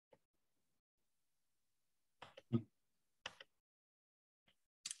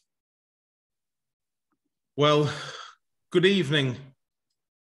Well, good evening,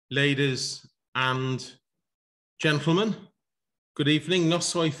 ladies and gentlemen. Good evening,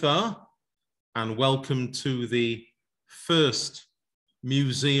 Noswaith, and welcome to the first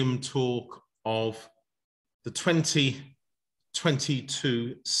museum talk of the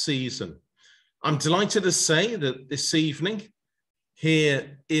 2022 season. I'm delighted to say that this evening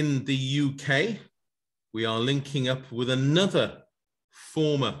here in the UK, we are linking up with another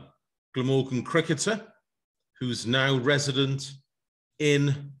former Glamorgan cricketer who's now resident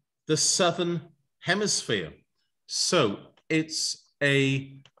in the Southern Hemisphere. So it's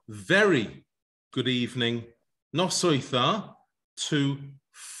a very good evening, Noswaith, to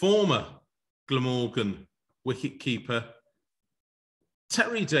former Glamorgan wicket-keeper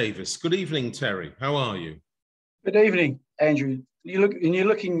Terry Davies. Good evening, Terry. How are you? Good evening, Andrew. You're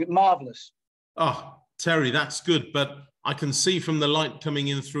looking marvellous. Oh, Terry, that's good, but I can see from the light coming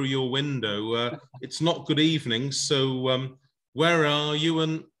in through your window, it's not good evening. So where are you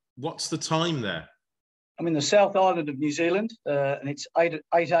and what's the time there? I'm in the South Island of New Zealand, and it's 8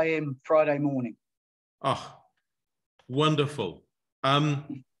 a.m. Friday morning. Oh, wonderful.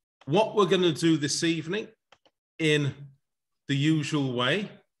 What we're going to do this evening in the usual way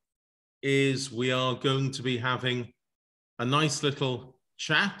is we are going to be having a nice little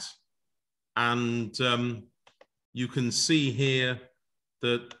chat, and you can see here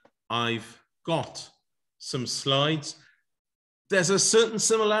that I've got some slides. There's a certain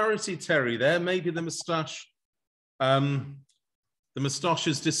similarity, Terry, there. Maybe the moustache has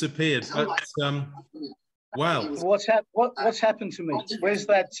disappeared, but well. What's happened to me? Where's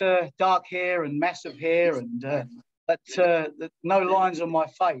that dark hair and massive hair and that no lines on my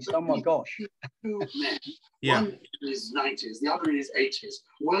face? Oh my gosh. Two men, yeah. One in his 90s, the other in his 80s,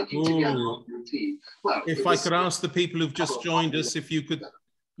 working together on the team. Well, if I could ask the people who've just joined us, if you could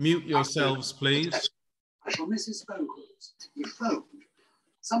mute yourselves, please. I shall miss his phone calls. He phoned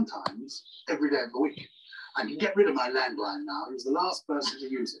sometimes every day of the week. I can get rid of my landline now. He was the last person to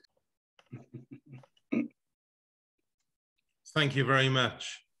use it. Thank you very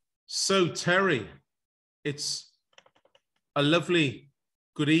much. So, Terry, it's a lovely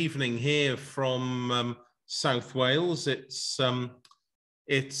good evening here from South Wales. It's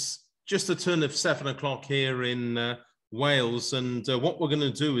just a turn of 7 o'clock here in Wales, and what we're going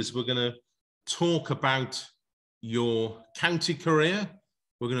to do is we're going to talk about your county career.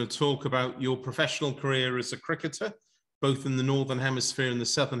 We're going to talk about your professional career as a cricketer, both in the Northern Hemisphere and the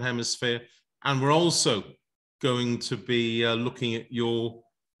Southern Hemisphere, and we're also going to be looking at your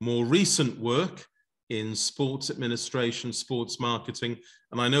more recent work in sports administration, sports marketing.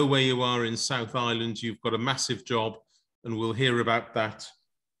 And I know where you are in South Island, you've got a massive job, and we'll hear about that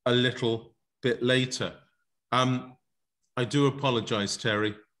a little bit later. I do apologize,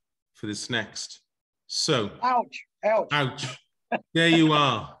 Terry, for this next. So, ouch. There you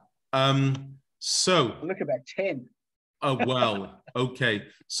are. So, I look about 10. Oh, well, okay.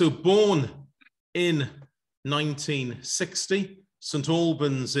 So born in 1960, St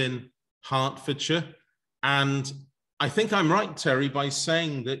Albans in Hertfordshire. And I think I'm right, Terry, by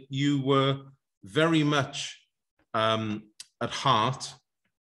saying that you were very much at heart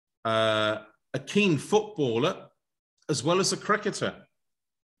a keen footballer as well as a cricketer.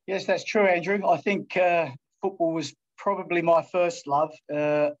 Yes, that's true, Andrew. I think football was probably my first love.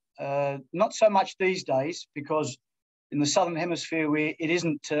 Not so much these days, because in the Southern Hemisphere, it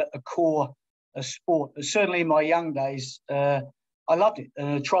isn't a core sport. Certainly in my young days, I loved it.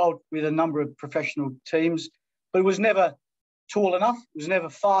 I trialled with a number of professional teams, but it was never tall enough. It was never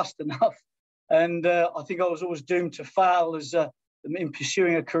fast enough. And I think I was always doomed to fail as in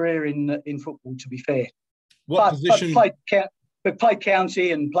pursuing a career in football, to be fair. What position? But played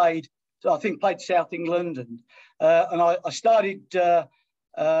county and played South England. And I started in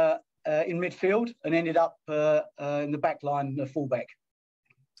midfield and ended up in the back line, the fullback.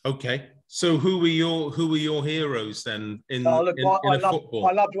 Okay, so who were your heroes then in football?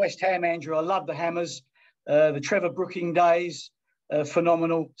 I loved West Ham, Andrew. I loved the Hammers, the Trevor Brooking days,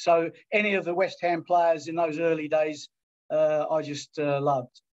 phenomenal. So any of the West Ham players in those early days, I just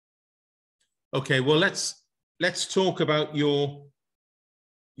loved. Okay, well let's talk about your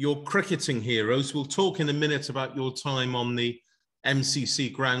cricketing heroes. We'll talk in a minute about your time on the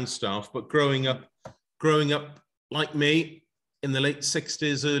MCC ground staff, but growing up like me in the late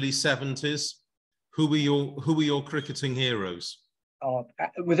 60s, early 70s, who were your cricketing heroes? Oh,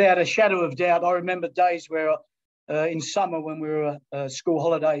 without a shadow of doubt, I remember days where in summer when we were school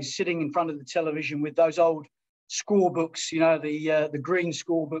holidays, sitting in front of the television with those old score books, you know, the green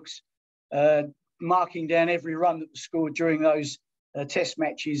score books, marking down every run that was scored during those test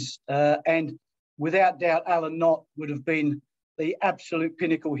matches, and without doubt, Alan Knott would have been the absolute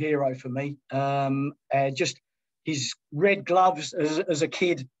pinnacle hero for me. Just his red gloves as a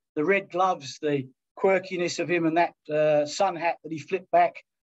kid, the red gloves, the quirkiness of him, and that sun hat that he flipped back.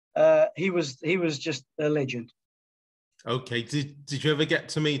 He was just a legend. Okay, did you ever get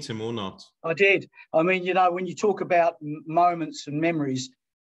to meet him or not? I did. I mean, you know, when you talk about moments and memories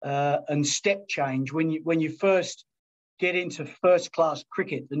and step change, when you first get into first class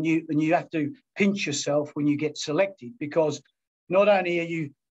cricket, and you have to pinch yourself when you get selected, because not only are you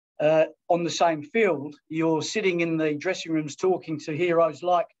on the same field, you're sitting in the dressing rooms talking to heroes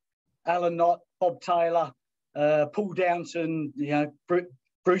like Alan Knott, Bob Taylor, Paul Downton, you know,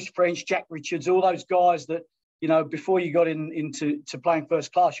 Bruce French, Jack Richards, all those guys that, you know, before you got into playing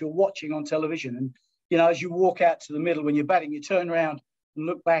first class, you're watching on television. And, you know, as you walk out to the middle when you're batting, you turn around and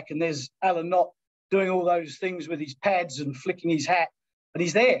look back, and there's Alan Knott doing all those things with his pads and flicking his hat, and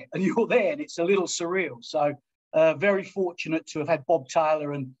he's there, and you're there, and it's a little surreal. So very fortunate to have had Bob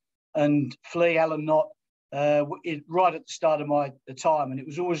Taylor and Flea, Alan Knott, right at the start of my time. And it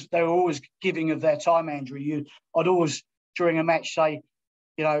was always, they were always giving of their time, Andrew. I'd always, during a match, say,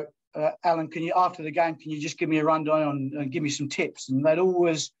 you know, Alan, can you, after the game, can you just give me a rundown and give me some tips? And they'd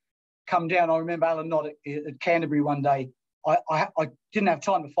always come down. I remember Alan Knott at Canterbury one day. I didn't have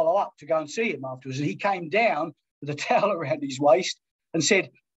time to follow up to go and see him afterwards. And he came down with a towel around his waist and said,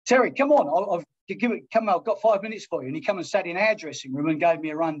 Terry, come on, I've got 5 minutes for you. And he came and sat in our dressing room and gave me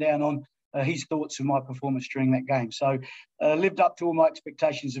a rundown on his thoughts of my performance during that game. So lived up to all my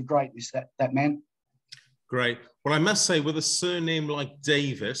expectations of greatness, that man. Great. Well, I must say, with a surname like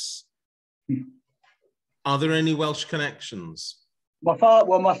Davies, are there any Welsh connections? My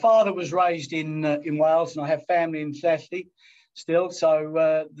father was raised in Wales, and I have family in Llesty still.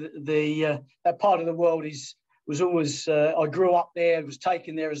 So that part of the world was always. I grew up there, was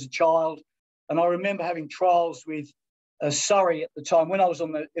taken there as a child, and I remember having trials with Surrey at the time when I was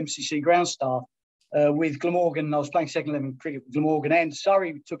on the MCC ground staff with Glamorgan. I was playing second 11 cricket with Glamorgan, and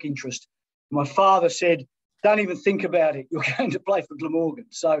Surrey took interest. My father said, "Don't even think about it. You're going to play for Glamorgan."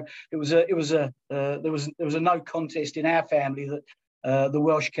 So there was a no contest in our family that the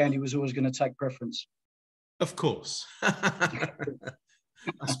Welsh county was always going to take preference. Of course.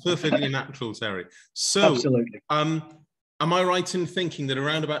 That's perfectly natural, Terry. So, absolutely. Am I right in thinking that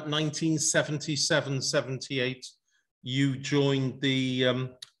around about 1977, 78, you joined the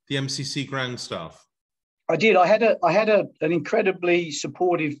MCC ground staff? I did. I had an incredibly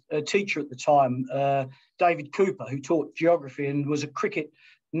supportive teacher at the time, David Cooper, who taught geography and was a cricket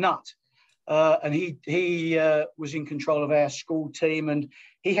nut. And he was in control of our school team, and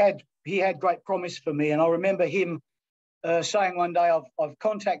he had great promise for me. And I remember him saying one day, I've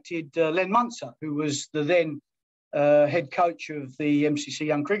contacted Len Munster, who was the then head coach of the MCC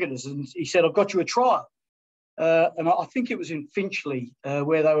Young Cricketers, and he said, I've got you a trial. And I think it was in Finchley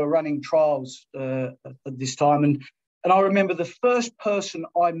where they were running trials at this time. And I remember the first person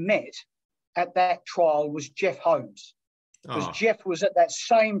I met at that trial was Jeff Holmes. Because Jeff was at that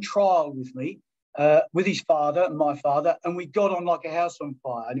same trial with me, with his father and my father, and we got on like a house on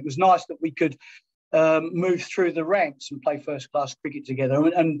fire. And it was nice that we could move through the ranks and play first-class cricket together.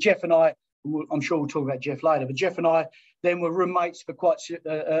 And Jeff and I, I'm sure we'll talk about Jeff later, but Jeff and I then were roommates for quite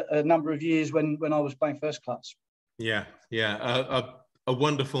a number of years when I was playing first class. Yeah. A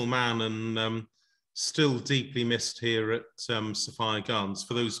wonderful man, and still deeply missed here at Sophia Gardens.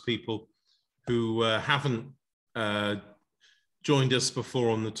 For those people who haven't joined us before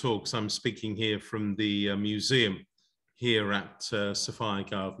on the talks, I'm speaking here from the museum here at Sophia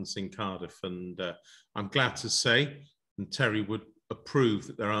Gardens in Cardiff, and I'm glad to say, and Terry would approve,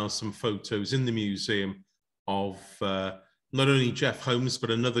 that there are some photos in the museum of not only Jeff Holmes,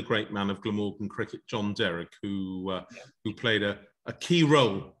 but another great man of Glamorgan cricket, John Derrick, who played a key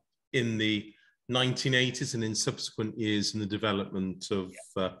role in the 1980s and in subsequent years in the development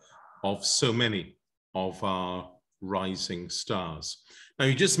of so many of our rising stars. Now,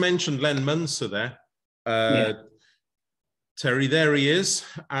 you just mentioned Len Munster there. Terry, there he is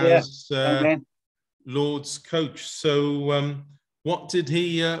as Lord's coach. So what did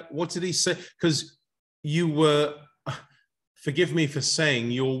he say? Because you were, forgive me for saying,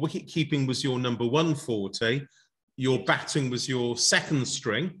 your wicket keeping was your number one forte, your batting was your second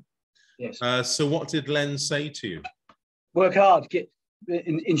string. Yes. So what did Len say to you? Work hard,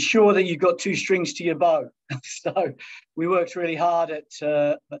 ensure that you've got two strings to your bow. So we worked really hard at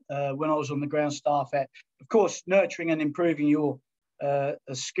when I was on the ground staff at, of course, nurturing and improving your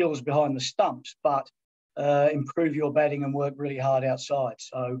skills behind the stumps, but improve your batting and work really hard outside.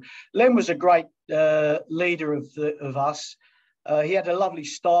 So Len was a great leader of us. He had a lovely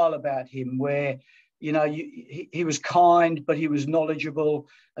style about him where, you know, he was kind, but he was knowledgeable,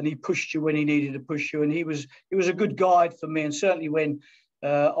 and he pushed you when he needed to push you. And he was a good guide for me. And certainly when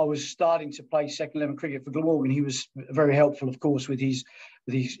I was starting to play second 11 cricket for Glamorgan, he was very helpful, of course, with his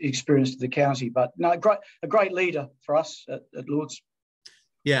experience to the county. But no, a great leader for us at Lords.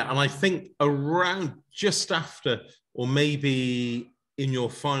 Yeah, and I think around just after, or maybe in your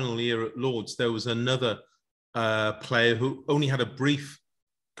final year at Lords, there was another player who only had a brief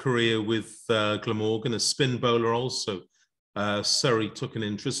career with Glamorgan, a spin bowler also. Surrey took an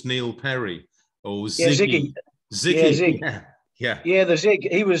interest, Neil Perry, or Ziggy. Ziggy. Yeah, the Zig.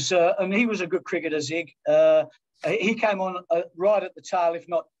 He was, and he was a good cricketer, Zig. He came on right at the tail, if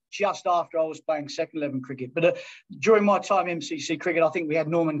not just after I was playing second 11 cricket. But during my time MCC cricket, I think we had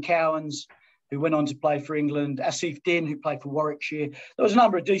Norman Cowans, who went on to play for England, Asif Din, who played for Warwickshire. There was a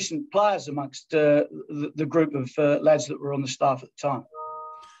number of decent players amongst the group of lads that were on the staff at the time.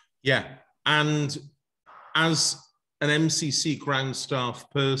 Yeah, and as an MCC ground staff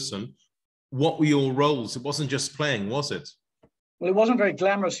person, what were your roles? It wasn't just playing, was it? Well, it wasn't very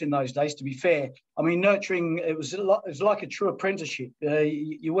glamorous in those days, to be fair. I mean, nurturing, it was like a true apprenticeship.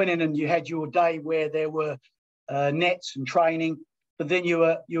 You went in and you had your day where there were nets and training, but then you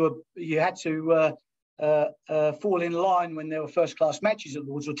had to fall in line when there were first-class matches at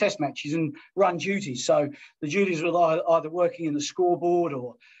Lords or test matches and run duties. So the duties were either working in the scoreboard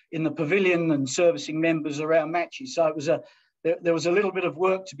or in the pavilion and servicing members around matches. So it was there was a little bit of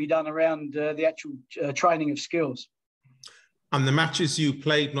work to be done around the actual training of skills. And the matches you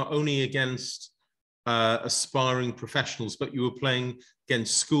played not only against aspiring professionals, but you were playing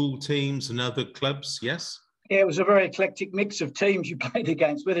against school teams and other clubs, yes? Yeah, it was a very eclectic mix of teams you played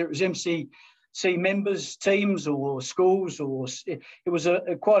against, whether it was MCC members teams or schools, or it was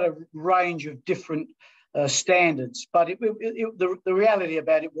quite a range of different standards. But the reality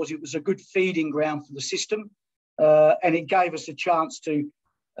about it was a good feeding ground for the system, and it gave us a chance to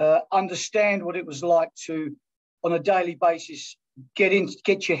understand what it was like to, on a daily basis,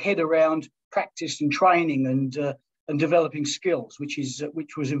 get your head around practice and training and developing skills, which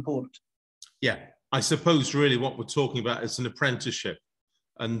was important. Yeah, I suppose really what we're talking about is an apprenticeship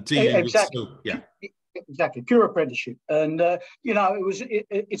and dealing exactly. with Exactly, pure apprenticeship. And you know,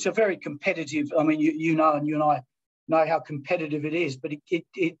 it's a very competitive. I mean, you know, and you and I know how competitive it is, but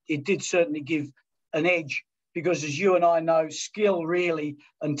it did certainly give an edge. Because as you and I know, skill really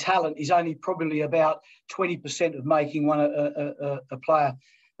and talent is only probably about 20% of making a player,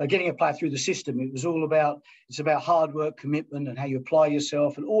 getting a player through the system. It's about hard work, commitment, and how you apply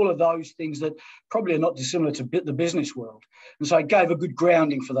yourself, and all of those things that probably are not dissimilar to the business world. And so it gave a good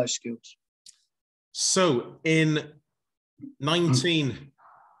grounding for those skills. So in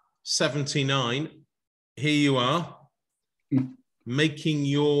 1979, here you are, making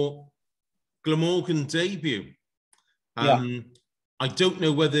your Glamorgan debut. Yeah. I don't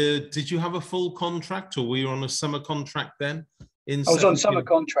know did you have a full contract or were you on a summer contract then? I was on summer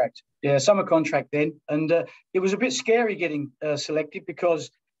contract. Yeah, summer contract then. And it was a bit scary getting selected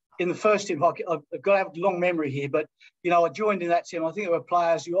because in the first team, I've got to have a long memory here, but, you know, I joined in that team. I think there were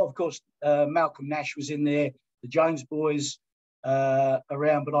players who, of course, Malcolm Nash was in there, the Jones boys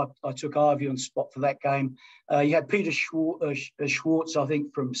around, but I took Eifion's spot for that game. You had Peter Schwartz, I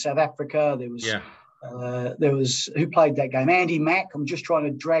think, from South Africa. There was who played that game? Andy Mack. I'm just trying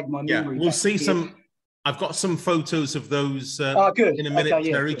to drag my memory. We'll see some. I've got some photos of those in a minute,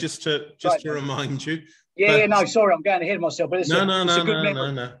 okay, Terry, just to remind you. Yeah, no, sorry, I'm going ahead of myself, but it's a good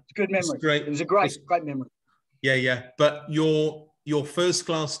memory. No. It's a good memory. Great. It was a great memory. Yeah. But your first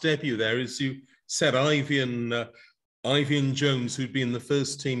class debut there, as you said, Eifion Jones, who'd been the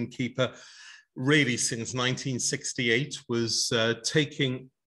first team keeper really since 1968, was taking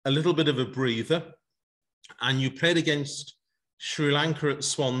a little bit of a breather. And you played against Sri Lanka at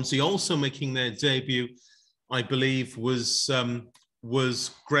Swansea, also making their debut, I believe, was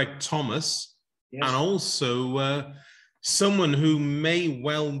Greg Thomas. Yes. And also someone who may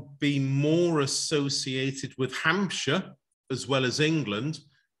well be more associated with Hampshire as well as England,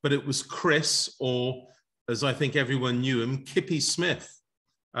 but it was Chris, or as I think everyone knew him, Kippy Smith.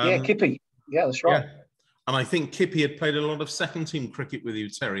 Kippy. Yeah, that's right. Yeah. And I think Kippy had played a lot of second team cricket with you,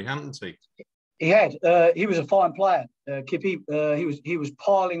 Terry, hadn't he? He had. He was a fine player, Kippy. He was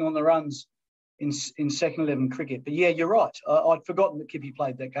piling on the runs in second 11 cricket. But yeah, you're right. I'd forgotten that Kippy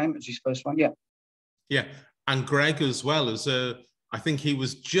played that game. It was his first one. Yeah. Yeah, and Greg as well as I think he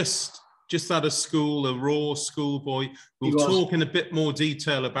was just out of school, a raw schoolboy. We'll talk in a bit more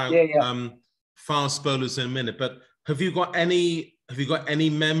detail about fast bowlers in a minute. But have you got any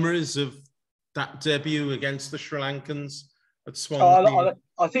memories of that debut against the Sri Lankans at Swansea?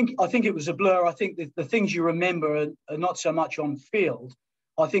 I think it was a blur. I think the things you remember are not so much on field.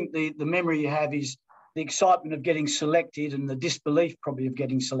 I think the memory you have is the excitement of getting selected and the disbelief probably of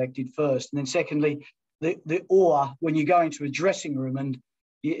getting selected first. And then secondly, the awe when you go into a dressing room and,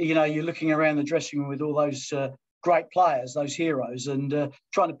 you know, you're looking around the dressing room with all those great players, those heroes, and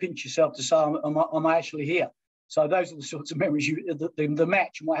trying to pinch yourself to say, am I actually here? So those are the sorts of memories. The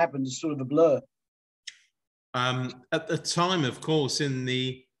match and what happened is sort of a blur. At the time, of course, in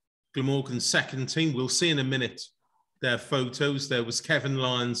the Glamorgan second team, we'll see in a minute their photos. There was Kevin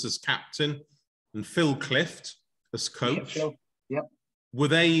Lyons as captain and Phil Clift as coach. Yeah, Phil. Yep. Were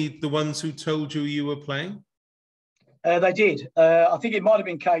they the ones who told you were playing? They did. I think it might have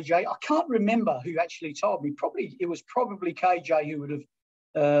been KJ. I can't remember who actually told me. It was probably KJ who would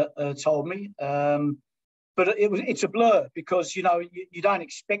have told me. But it's a blur because, you know, you don't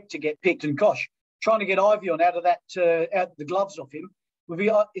expect to get picked. And gosh, trying to get Eifion out of the gloves off him would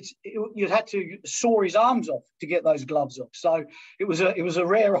be you'd had to saw his arms off to get those gloves off. So it was a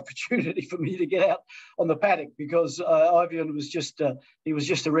rare opportunity for me to get out on the paddock because Eifion was just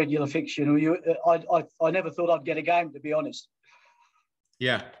a regular fixture. I never thought I'd get a game, to be honest.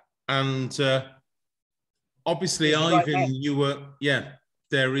 Yeah, and obviously Eifion,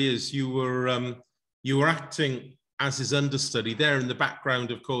 there he is. You were acting as his understudy there in the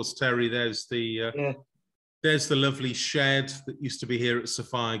background, of course, Terry. There's the lovely shed that used to be here at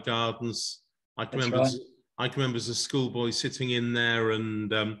Sophia Gardens. I can remember as a schoolboy sitting in there.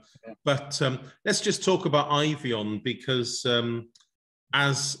 And but let's just talk about Eifion because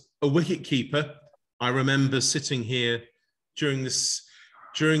as a wicket-keeper, I remember sitting here during the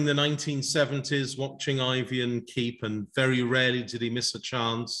 1970s watching Eifion keep, and very rarely did he miss a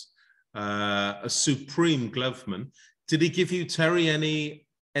chance. A supreme gloveman. Did he give you, Terry,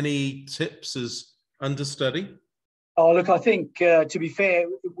 any tips as understudy? Oh, look, I think to be fair,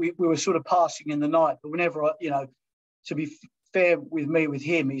 we were sort of passing in the night, but whenever to be fair with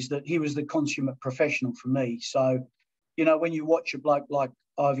him is that he was the consummate professional for me. So, you know, when you watch a bloke like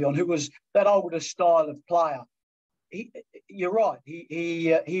Eifion, who was that older style of player, you're right.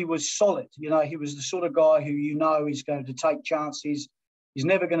 He was solid. You know, he was the sort of guy who is going to take chances. He's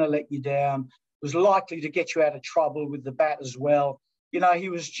never going to let you down. Was likely to get you out of trouble with the bat as well. You know, he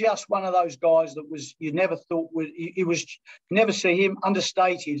was just one of those guys that you never thought never see him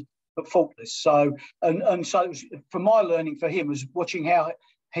understated but faultless. So, and so it was, from my learning for him was watching how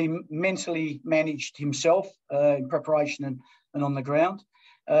he mentally managed himself in preparation and on the ground.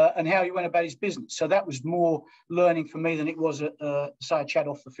 And how he went about his business. So that was more learning for me than it was, say, a chat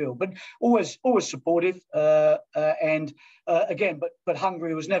off the field. But always supportive, and again, but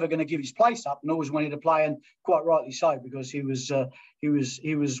hungry. Was never going to give his place up, and always wanted to play, and quite rightly so, because he was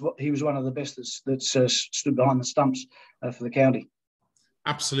one of the best that's stood behind the stumps for the county.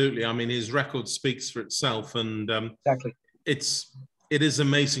 Absolutely. I mean, his record speaks for itself, and exactly. It is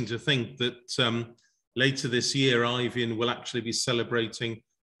amazing to think that later this year, Eifion will actually be celebrating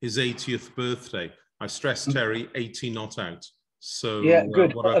his 80th birthday. I stress, Terry, 80 not out. So yeah,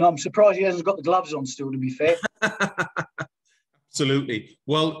 good. And I'm surprised he hasn't got the gloves on still, to be fair. Absolutely.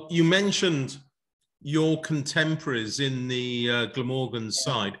 Well, you mentioned your contemporaries in the Glamorgan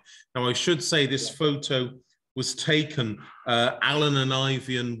side. Now, I should say this photo was taken. Alan and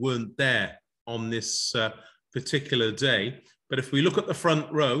Eifion weren't there on this particular day. But if we look at the front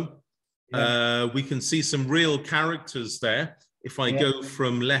row, we can see some real characters there. If I go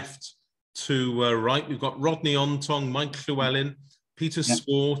from left to right, we've got Rodney Ontong, Mike Llewellyn, Peter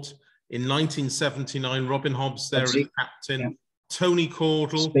Sport. In 1979, Robin Hobbs there as captain. Tony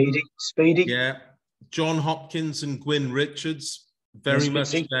Caudle. Speedy. Yeah. John Hopkins and Gwyn Richards, very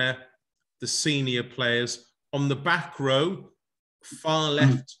much there. The senior players. On the back row, far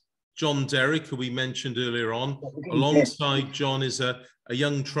left, John Derrick, who we mentioned earlier on. Alongside John is a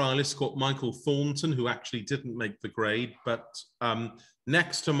young trialist called Michael Thornton, who actually didn't make the grade. But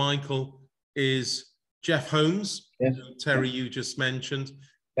next to Michael is Jeff Holmes, who, Terry, you just mentioned.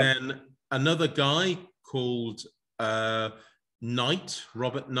 Then another guy called Knight,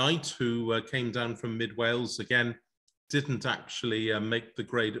 Robert Knight, who came down from Mid Wales. Again, didn't actually make the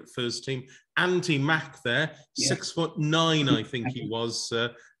grade at first team. Andy Mack there, 6'9", I think he was,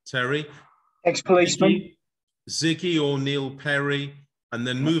 Terry. Ex-policeman. Ziggy or Neil Perry. And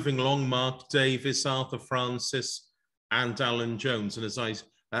then moving along, Mark Davis, Arthur Francis, and Alan Jones. And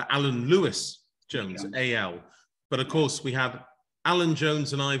Alan Lewis Jones, AL. But of course, we had Alan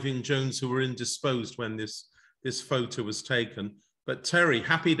Jones and Eifion Jones, who were indisposed when this photo was taken. But Terry,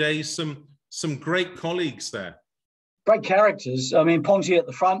 happy days, some great colleagues there. Great characters. I mean, Ponzi at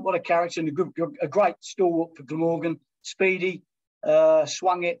the front, what a character, and a great stalwart for Glamorgan. speedy,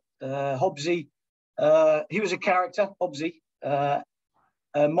 swung it, Hobbsy. He was a character, Hobbsy.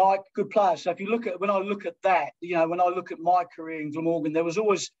 Mike, good player. So if you look at, when I look at that, you know, when I look at my career in Glamorgan, there was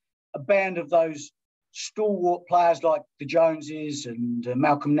always a band of those stalwart players like the Joneses and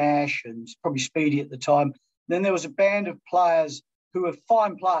Malcolm Nash and probably Speedy at the time. Then there was a band of players who were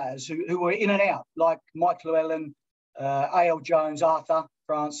fine players who were in and out, like Mike Llewellyn, A.L. Jones, Arthur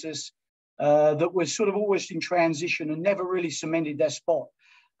Francis, that was sort of always in transition and never really cemented their spot.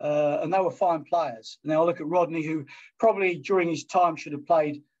 And they were fine players. Now I look at Rodney, who probably during his time should have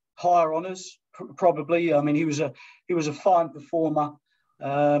played higher honours. Probably, I mean, he was a fine performer.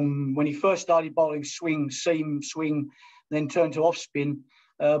 When he first started bowling swing, seam, swing, then turned to off spin.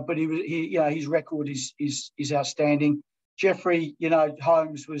 But you know, his record is outstanding. Jeffrey, you know,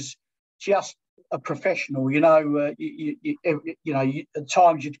 Holmes was just a professional. You know, at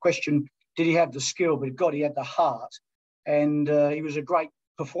times you'd question, did he have the skill? But God, he had the heart, and he was a great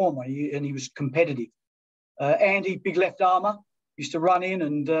performer, and he was competitive. Andy, big left armour, used to run in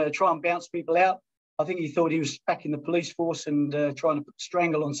and try and bounce people out. I think he thought he was back in the police force and trying to put the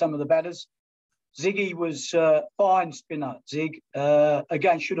strangle on some of the batters. Ziggy was fine spinner. Zig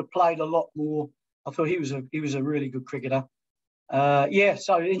again should have played a lot more. I thought he was a really good cricketer. Yeah,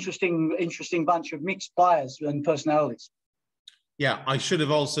 so interesting bunch of mixed players and personalities. Yeah, I should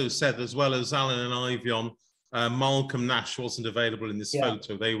have also said, as well as Alan and Eifion, Malcolm Nash wasn't available in this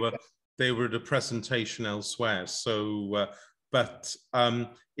photo. They were at a presentation elsewhere. So, but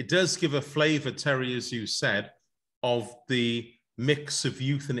it does give a flavour, Terry, as you said, of the mix of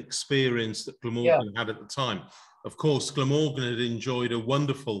youth and experience that Glamorgan had at the time. Of course, Glamorgan had enjoyed a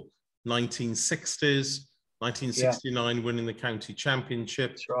wonderful 1960s, 1969 winning the county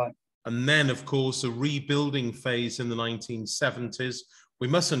championship. That's right. And then, of course, a rebuilding phase in the 1970s. We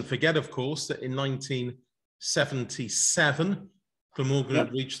mustn't forget, of course, that in 1977, Glamorgan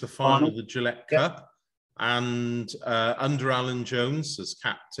had reached the final of the Gillette Cup, and under Alan Jones as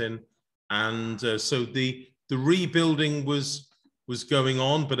captain. And so the rebuilding was going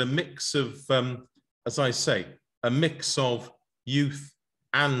on, but a mix of, as I say, a mix of youth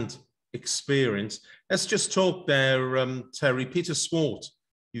and experience. Let's just talk there, Terry. Peter Swart,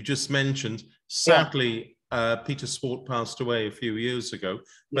 you just mentioned. Sadly, Peter Swart passed away a few years ago,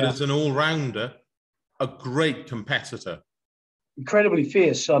 but as an all-rounder, a great competitor. Incredibly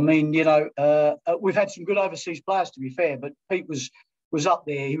fierce. I mean, you know, we've had some good overseas players, to be fair, but Pete was up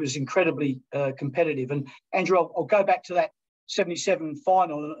there. He was incredibly competitive. And Andrew, I'll go back to that 77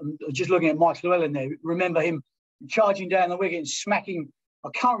 final. Just looking at Mike Llewellyn there. Remember him charging down the wicket and smacking. I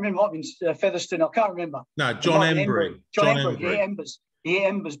can't remember. Might have been Featherstone. I can't remember. No, John Embry. John Embry. He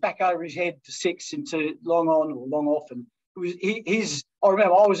embers back over his head to six into long on or long off, and it was his. I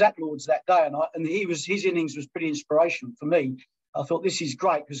remember I was at Lords that day, and his innings was pretty inspirational for me. I thought this is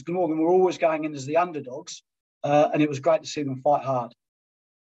great because Glamorgan were always going in as the underdogs, and it was great to see them fight hard.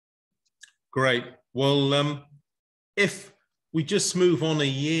 Great. Well, if we just move on a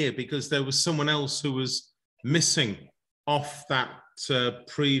year, because there was someone else who was missing off that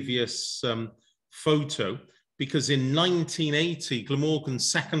previous photo, because in 1980,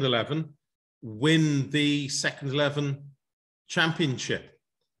 Glamorgan's second 11 win the second 11 championship,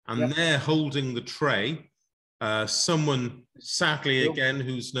 and they're holding the tray. Someone, sadly, again,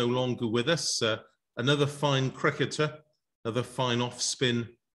 who's no longer with us, another fine cricketer, another fine off-spin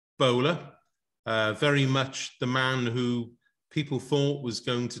bowler, very much the man who people thought was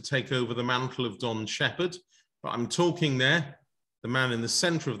going to take over the mantle of Don Shepherd. But I'm talking there, the man in the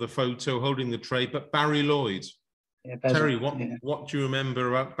centre of the photo holding the tray, but Barry Lloyd. Terry, what do you remember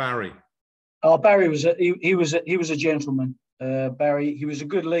about Barry? Oh, Barry was he was a gentleman. Barry, he was a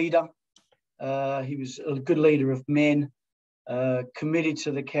good leader. He was a good leader of men, committed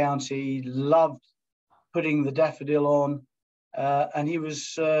to the county, loved putting the daffodil on, and he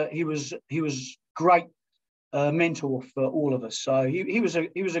was great mentor for all of us. So he was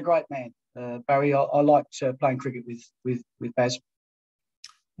a great man, Barry. I liked playing cricket with Baz.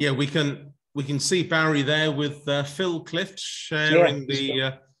 Yeah, we can see Barry there with Phil Clift sharing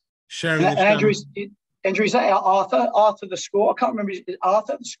the sharing. And Andrew, is that Arthur? Arthur the scorer? I can't remember. Is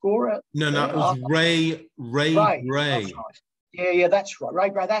Arthur the scorer? No, it was Ray. That's right. Yeah, that's right. Ray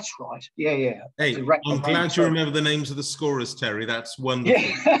Gray, that's right. Yeah. Hey, I'm glad you remember the names of the scorers, Terry. That's wonderful.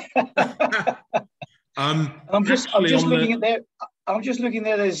 Yeah. I'm just looking at there. I'm just looking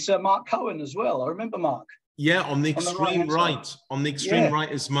there. There's Mark Cohen as well. I remember Mark. Yeah, on the extreme right. On the extreme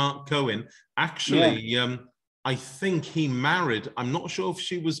right is Mark Cohen. Actually, I think he married. I'm not sure if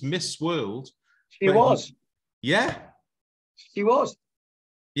she was Miss World. She was. She was.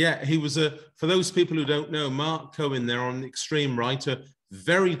 Yeah, he was for those people who don't know, Mark Cohen there on the extreme right, a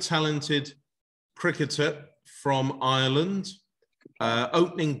very talented cricketer from Ireland,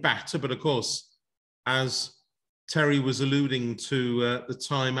 opening batter, but of course, as Terry was alluding to at the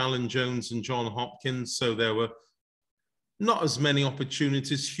time, Alan Jones and John Hopkins, so there were not as many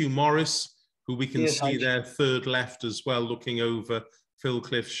opportunities. Hugh Morris, who we can see there, third left as well, looking over Phil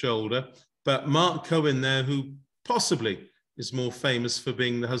Cliff's shoulder. But Mark Cohen there, who possibly is more famous for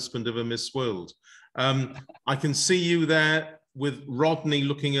being the husband of a Miss World. I can see you there with Rodney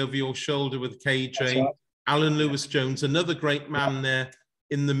looking over your shoulder with KJ, right. Alan Lewis-Jones, another great man there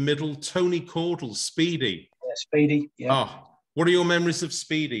in the middle, Tony Caudle, Speedy. Yeah, Speedy, yeah. Oh, what are your memories of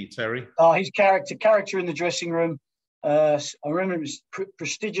Speedy, Terry? Oh, his character in the dressing room. I remember he was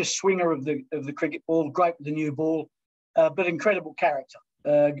prestigious swinger of the cricket ball, great with the new ball, but incredible character.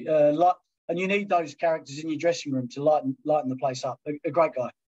 And you need those characters in your dressing room to lighten the place up. A great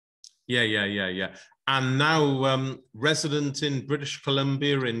guy. Yeah. And now resident in British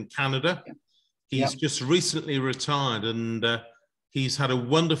Columbia in Canada. Yeah. He's just recently retired, and he's had a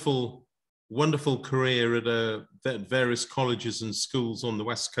wonderful career at various colleges and schools on the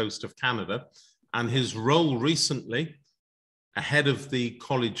west coast of Canada. And his role recently, ahead of the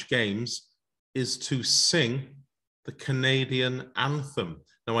college games, is to sing the Canadian anthem.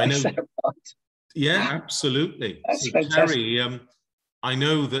 Now, I know... Right. Yeah, absolutely. That's so, fantastic. Terry, I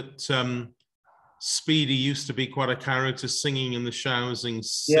know that Speedy used to be quite a character, singing in the showers and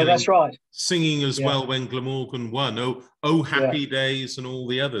yeah, that's right. Singing as well when Glamorgan won. Oh, Happy Days and all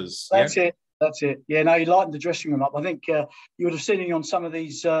the others. That's it. Yeah, no, he lightened the dressing room up. I think you would have seen him on some of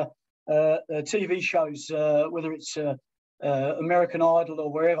these TV shows, whether it's American Idol or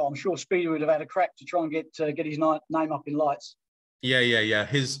wherever. I'm sure Speedy would have had a crack to try and get his name up in lights. Yeah.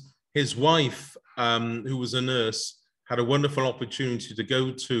 His wife, who was a nurse, had a wonderful opportunity to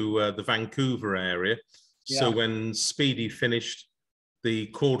go to the Vancouver area. Yeah. So when Speedy finished, the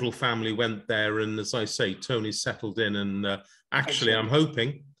Caudle family went there, and as I say, Tony settled in. And actually, I'm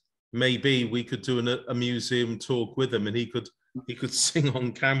hoping maybe we could do a museum talk with him, and he could sing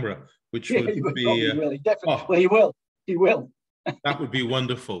on camera, which would be really definitely. Oh, well, he will. That would be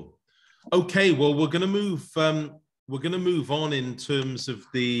wonderful. Okay, well, we're going to move. We're going to move on in terms of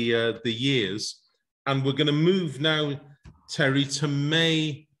the years, and we're going to move now, Terry, to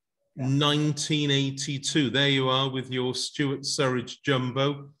May 1982. There you are with your Stuart Surridge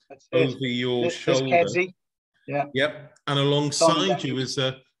jumbo over your shoulder. Yeah. Yep. And alongside you is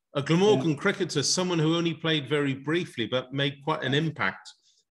a Glamorgan cricketer, someone who only played very briefly but made quite an impact.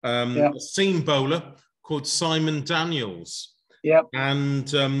 A seam bowler called Simon Daniels. Yep.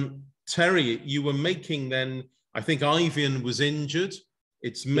 And Terry, you were making then, I think Eifion was injured.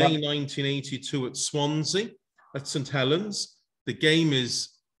 It's May 1982 at Swansea, at St Helens. The game is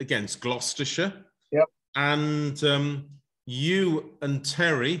against Gloucestershire. Yep. And you and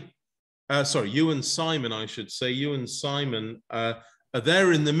Simon, I should say, you and Simon are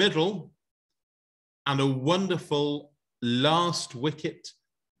there in the middle, and a wonderful last wicket,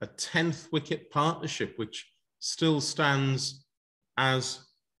 a 10th wicket partnership, which still stands as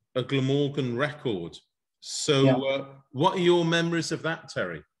a Glamorgan record. So what are your memories of that,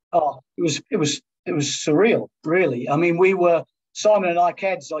 Terry? Oh, it was surreal, really. I mean, we were Simon and I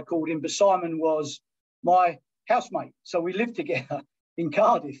cads, I called him, but Simon was my housemate. So we lived together in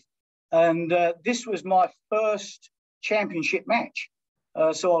Cardiff. And this was my first championship match.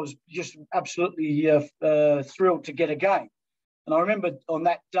 So I was just absolutely thrilled to get a game. And I remember on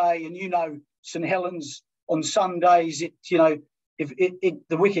that day, and St Helens on Sundays, if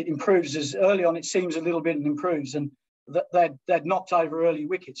the wicket improves as early on, it seems a little bit and improves. And they'd knocked over early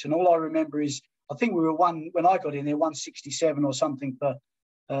wickets. And all I remember is, I think we were when I got in there, 167 or something for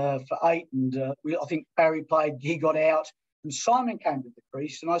 8. And I think Barry played, he got out. And Simon came to the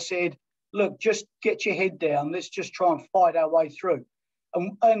crease, and I said, look, just get your head down. Let's just try and fight our way through.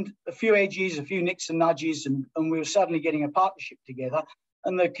 And a few edges, a few nicks and nudges, and we were suddenly getting a partnership together,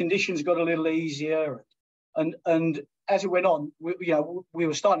 and the conditions got a little easier. And as it went on, we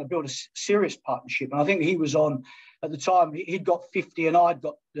were starting to build a serious partnership. And I think he was on, at the time, he'd got 50 and I'd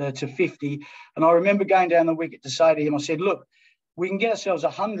got to 50. And I remember going down the wicket to say to him, I said, look, we can get ourselves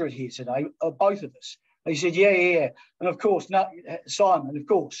 100 here today, both of us. And he said, yeah. And of course, Simon, of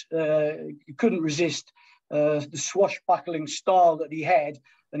course, couldn't resist the swashbuckling style that he had,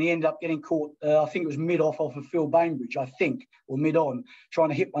 and he ended up getting caught, I think it was mid-off off of Phil Bainbridge, or mid-on, trying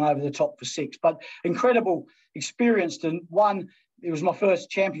to hit one over the top for 6. But incredible experience. And it was my first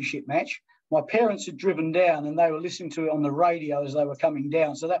championship match. My parents had driven down, and they were listening to it on the radio as they were coming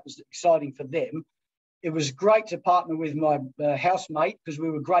down, so that was exciting for them. it was great to partner with my housemate because we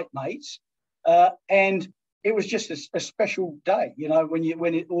were great mates, and it was just a special day, you know,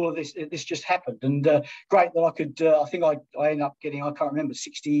 when all of this just happened, and great that I could. I think I ended up getting, I can't remember,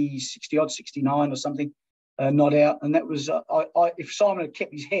 60 odd, 69 or something, not out, and that was if Simon had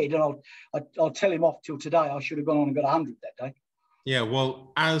kept his head, and I'll tell him off till today, I should have gone on and got 100 that day. Yeah,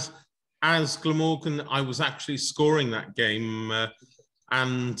 well, as Glamorgan, I was actually scoring that game,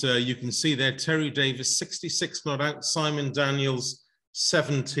 and you can see there Terry Davies 66 not out, Simon Daniels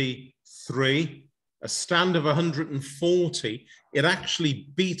 73, a stand of 140. It actually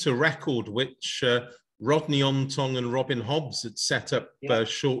beat a record which Rodney Ontong and Robin Hobbs had set up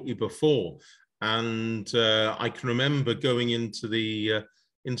shortly before. And I can remember going into the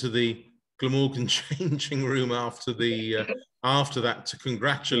Glamorgan changing room after that to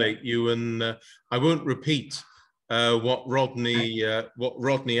congratulate you. And I won't repeat what Rodney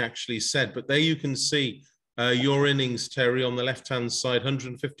actually said, but there you can see your innings, Terry, on the left-hand side,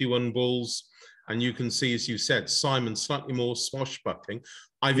 151 balls. And you can see, as you said, Simon slightly more swashbuckling.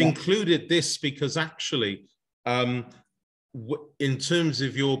 I've included this because actually, in terms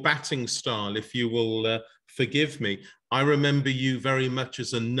of your batting style, if you will forgive me, I remember you very much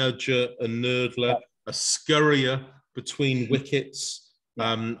as a nudger, a nurdler, a scurrier between wickets.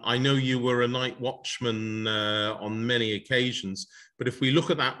 I know you were a night watchman on many occasions, but if we look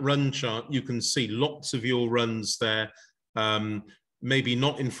at that run chart, you can see lots of your runs there. Maybe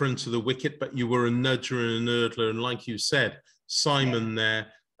not in front of the wicket, but you were a nudger and a nurdler. And like you said, Simon there,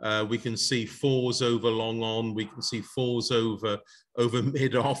 we can see fours over long on. We can see fours over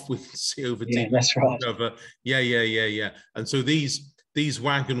mid off. We can see over deep. That's right. Over. Yeah. And so these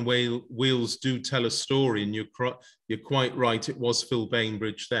wagon wheels do tell a story. And you're quite right. It was Phil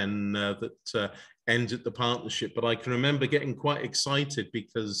Bainbridge then that ended the partnership. But I can remember getting quite excited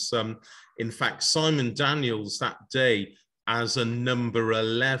because, in fact, Simon Daniels that day, as a number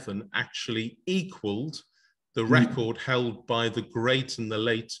 11, actually equaled the record held by the great and the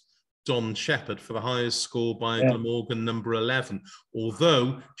late Don Shepherd for the highest score by a Glamorgan number 11.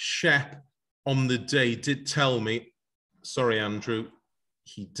 Although Shep on the day did tell me, sorry, Andrew,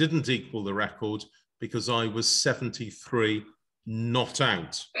 he didn't equal the record because I was 73 not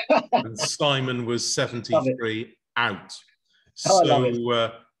out. And Simon was 73 out.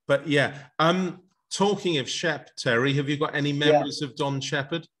 So, but yeah. Talking of Shep, Terry, have you got any memories of Don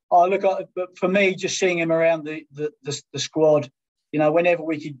Shepherd? Oh, look, but for me, just seeing him around the squad, you know, whenever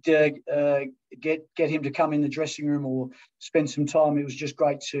we could get him to come in the dressing room or spend some time, it was just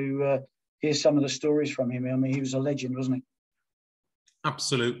great to hear some of the stories from him. I mean, he was a legend, wasn't he?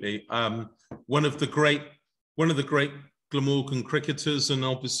 Absolutely. One of the great Glamorgan cricketers, and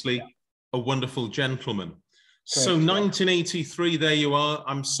obviously a wonderful gentleman. So 1983, there you are.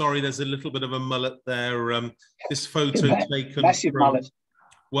 I'm sorry, there's a little bit of a mullet there. This photo taken massive mullet.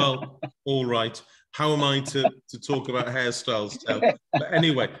 Well, all right. How am I to talk about hairstyles, Tel? But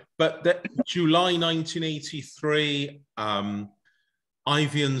anyway, July 1983,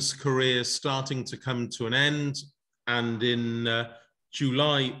 Eifion's career starting to come to an end. And in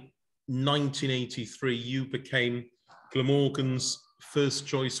July 1983, you became Glamorgan's first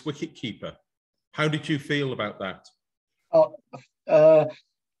choice wicket-keeper. How did you feel about that?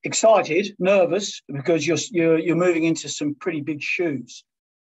 Excited, nervous, because you're moving into some pretty big shoes.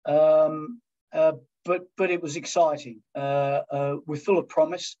 But it was exciting. We're full of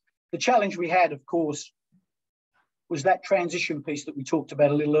promise. The challenge we had, of course, was that transition piece that we talked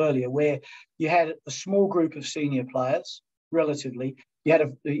about a little earlier, where you had a small group of senior players, relatively. You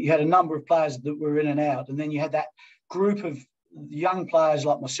had a number of players that were in and out, and then you had that group of young players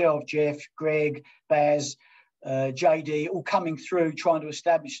like myself, Jeff, Greg, Baz, JD, all coming through trying to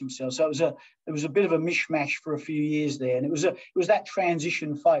establish themselves. So it was a bit of a mishmash for a few years there, and it was that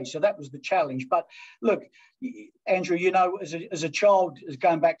transition phase. So that was the challenge. But look, Andrew, you know, as a child,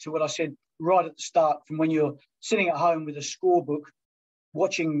 going back to what I said right at the start, from when you're sitting at home with a scorebook,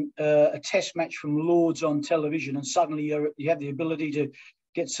 watching a test match from Lords on television, and suddenly you have the ability to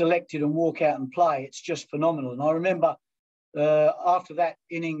get selected and walk out and play. It's just phenomenal. And I remember after that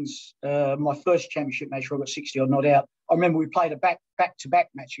innings, my first championship match where I got 60 odd not out, I remember we played a back-to-back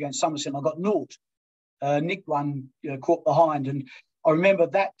match against Somerset, and I got naught. Nick won, caught behind. And I remember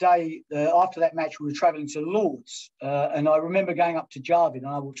that day, after that match, we were travelling to Lords, and I remember going up to Javed, and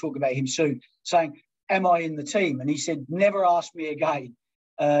I will talk about him soon, saying, am I in the team? And he said, never ask me again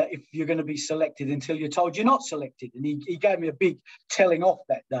if you're going to be selected until you're told you're not selected. And he gave me a big telling off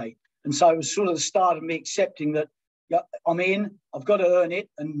that day. And so it was sort of the start of me accepting that I'm in, I've got to earn it,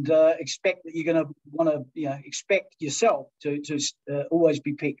 and expect that you're going to want to, expect yourself to always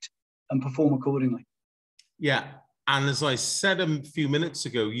be picked and perform accordingly. Yeah, and as I said a few minutes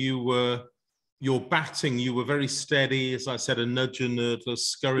ago, your batting, you were very steady. As I said, a nudge and a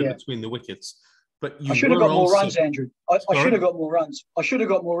scurry between the wickets. But I should have got more runs, Andrew. I should have got more runs. I should have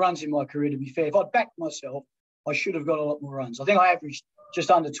got more runs in my career, to be fair. If I'd backed myself, I should have got a lot more runs. I think I averaged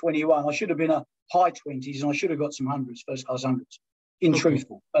just under 21. I should have been a high 20s, and I should have got some hundreds, first-class hundreds, in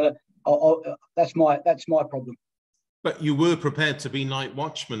truthful. That's my problem. But you were prepared to be night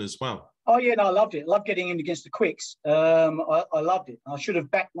watchman as well. Oh, yeah, no, I loved it. I loved getting in against the quicks. I loved it. I should have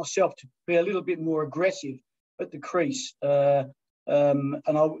backed myself to be a little bit more aggressive at the crease. If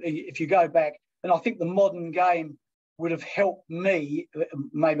you go back, and I think the modern game would have helped me.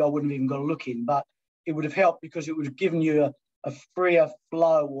 Maybe I wouldn't have even got a look in, but it would have helped because it would have given you a freer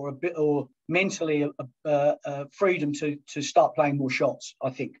flow or mentally a freedom to start playing more shots,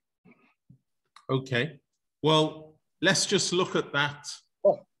 I think. Okay. Well, let's just look at that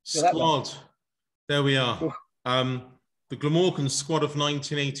squad. There we are. The Glamorgan squad of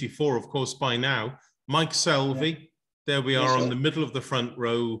 1984, of course, by now. Mike Selvey. Yeah. There we are on the middle of the front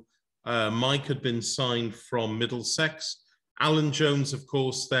row. Mike had been signed from Middlesex. Alan Jones, of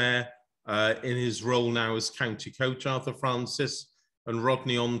course, there in his role now as county coach. Arthur Francis and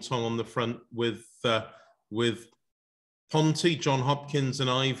Rodney Ontong on the front with Ponty, John Hopkins and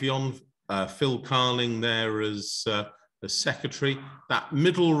Eifion. Phil Carling there as secretary. That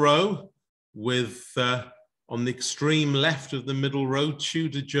middle row with, on the extreme left of the middle row,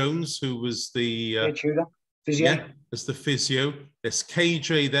 Tudor Jones, who was the... Tudor, physio. Yeah, as the physio. There's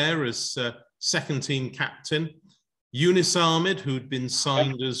KJ there as second team captain. Yunus Ahmed, who'd been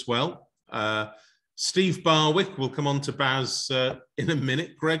signed as well. Steve Barwick, we'll come on to Baz in a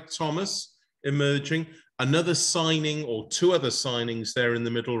minute. Greg Thomas emerging. Another signing, or two other signings there in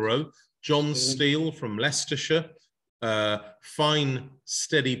the middle row. John Steele from Leicestershire, fine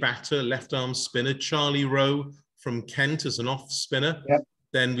steady batter, left arm spinner. Charlie Rowe from Kent as an off spinner. Yep.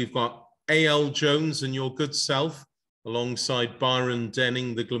 Then we've got A.L. Jones and your good self, alongside Byron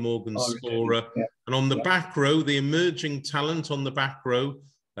Denning, the Glamorgan scorer. Yep. And on the back row, the emerging talent on the back row,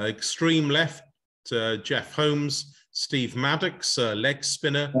 extreme left, Jeff Holmes, Steve Maddox, leg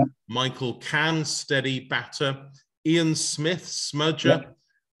spinner, Michael Cann, steady batter, Ian Smith, smudger,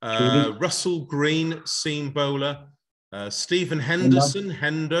 Russell Green, seam bowler, Stephen Henderson,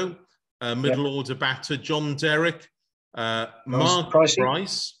 Hendo, middle order batter, John Derrick, Mark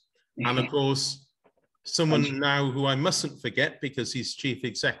Price, and of course, someone now who I mustn't forget because he's chief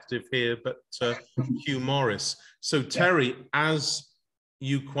executive here, but Hugh Morris. So Terry, as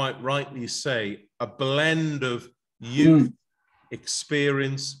you quite rightly say, a blend of youth,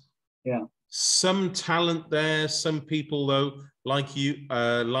 experience, some talent there, some people though, like you,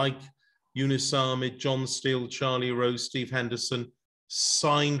 like Yunus Ahmed, John Steele, Charlie Rose, Steve Henderson,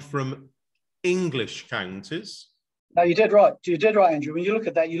 signed from English counties. No, you did right. You did right, Andrew. When you look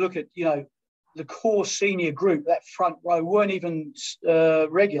at that, you look at, you know, the core senior group, that front row weren't even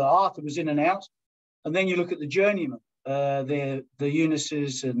regular. Arthur was in and out. And then you look at the journeymen, the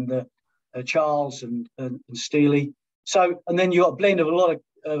Eunices and the Charles and Steely. So, and then you got a blend of a lot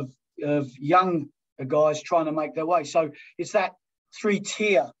of young guys trying to make their way. So it's that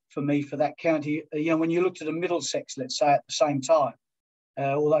three-tier for me for that county. You know, when you looked at the Middlesex, let's say, at the same time,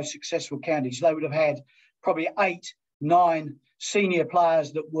 all those successful counties, they would have had probably 8, 9 senior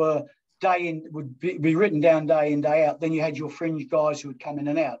players that were would be written down day in, day out. Then you had your fringe guys who would come in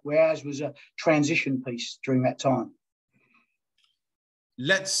and out, whereas was a transition piece during that time.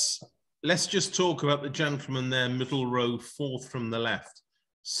 Let's just talk about the gentleman there, middle row, fourth from the left,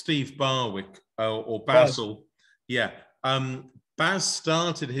 Steve Barwick, or Basil. Yeah. Baz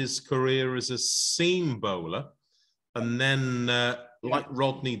started his career as a seam bowler and then, like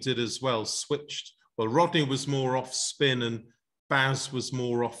Rodney did as well, switched. Well, Rodney was more off spin and Baz was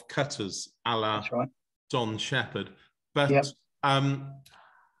more off cutters, a la Don Shepherd. But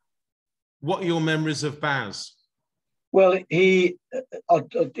what are your memories of Baz? Well, he,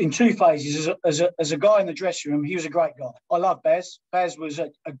 in two phases, as a guy in the dressing room, he was a great guy. I love Baz. Baz was a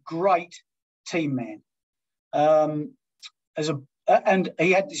great team man. And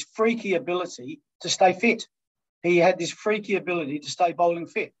he had this freaky ability to stay fit. He had this freaky ability to stay bowling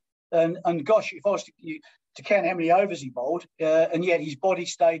fit. And gosh, if I was to count how many overs he bowled, and yet his body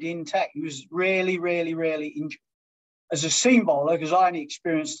stayed intact. He was rarely injured. As a seam bowler, because I only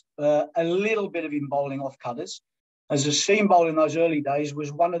experienced a little bit of him bowling off cutters, as a seam bowler in those early days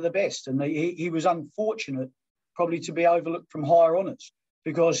was one of the best. And he was unfortunate probably to be overlooked from higher honours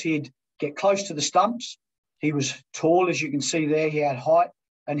because he'd get close to the stumps. He was tall, as you can see there. He had height,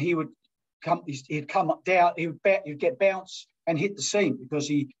 and he'd come up down. He'd get bounce and hit the seam because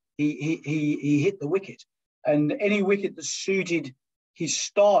he hit the wicket. and any wicket that suited his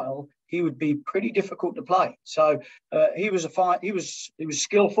style, he would be pretty difficult to play. So he was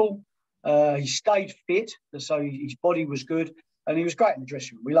skillful. He stayed fit, so his body was good, and he was great in the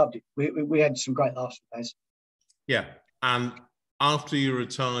dressing room. We loved it. We had some great laughs with Baz. Yeah, and after you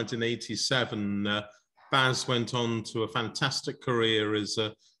retired in '87, Baz went on to a fantastic career as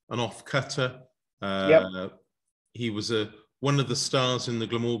an off-cutter. He was one of the stars in the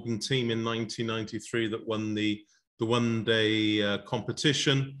Glamorgan team in 1993 that won the one-day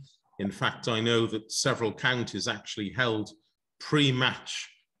competition. In fact, I know that several counties actually held pre-match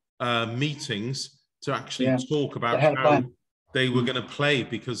meetings to actually talk about how they were going to play,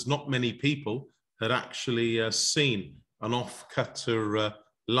 because not many people had actually seen an off-cutter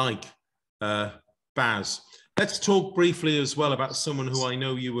like Baz. Let's talk briefly as well about someone who I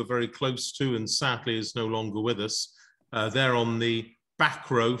know you were very close to and sadly is no longer with us. There on the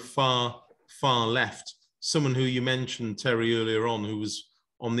back row, far left, someone who you mentioned, Terry, earlier on, who was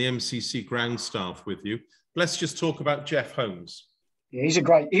on the MCC ground staff with you. Let's just talk about Jeff Holmes. Yeah,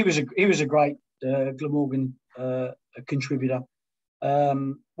 he was a great Glamorgan contributor.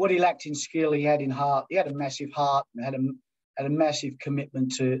 What he lacked in skill, he had in heart. He had a massive heart and had a massive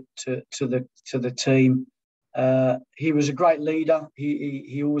commitment to the team. He was a great leader.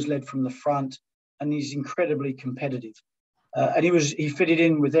 He always led from the front, and he's incredibly competitive. And he fitted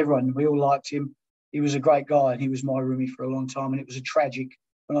in with everyone. We all liked him. He was a great guy, and he was my roomie for a long time. And it was a tragic.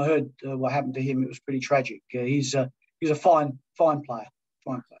 When I heard what happened to him, it was pretty tragic. He's a fine player.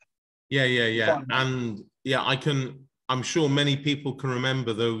 Yeah. And yeah, I'm sure many people can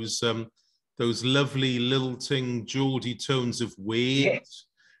remember those lovely lilting Geordie tones of weird.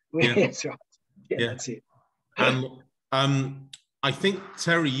 Yeah. That's right. Yeah, that's it. And I think,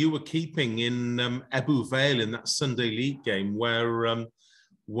 Terry, you were keeping in Ebbw Vale in that Sunday League game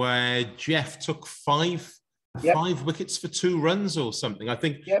where Jeff took five wickets for 2 runs or something. I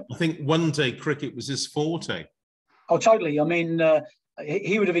think one day cricket was his forte. Oh, totally. I mean,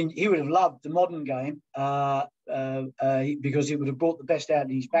 he would have loved the modern game because it would have brought the best out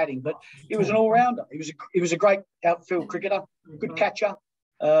in his batting. But he was an all-rounder. He was a great outfield cricketer, good catcher,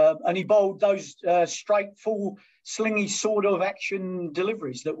 and he bowled those straight, full, slingy sort of action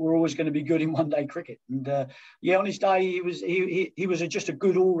deliveries that were always going to be good in one-day cricket. And on his day, he was just a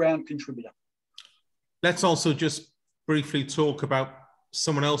good all-round contributor. Let's also just briefly talk about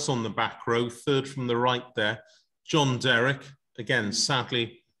someone else on the back row, third from the right there, John Derrick. Again,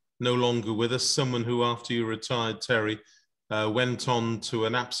 sadly, no longer with us. Someone who, after you retired, Terry, went on to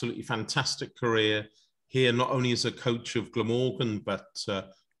an absolutely fantastic career here, not only as a coach of Glamorgan, but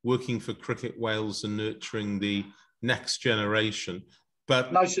working for Cricket Wales and nurturing the next generation.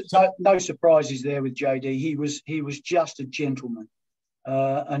 But no surprises there with JD. He was just a gentleman.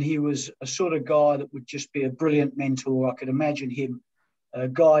 And he was a sort of guy that would just be a brilliant mentor. I could imagine him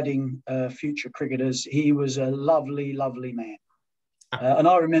guiding future cricketers. He was a lovely, lovely man. And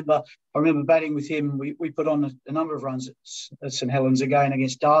I remember batting with him. We put on a number of runs at St Helens again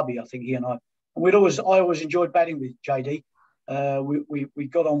against Derby, I think, he and I. And I always enjoyed batting with JD. We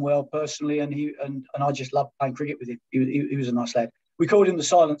got on well personally, and I just loved playing cricket with him. He was a nice lad. We called him the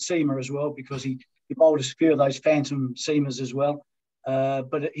silent seamer as well, because he bowled a few of those phantom seamers as well.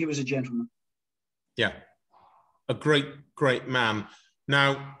 But he was a gentleman. Yeah, a great man.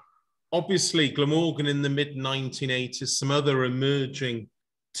 Now, obviously, Glamorgan in the mid-1980s, some other emerging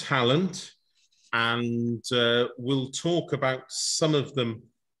talent, and we'll talk about some of them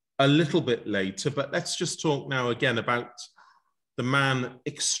a little bit later, but let's just talk now again about the man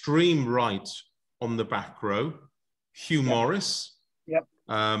extreme right on the back row, Hugh Morris. Yep.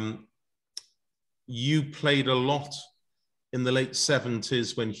 You played a lot in the late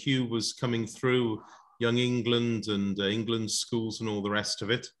 70s when Hugh was coming through Young England and England schools and all the rest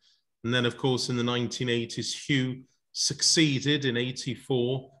of it. And then, of course, in the 1980s, Hugh succeeded in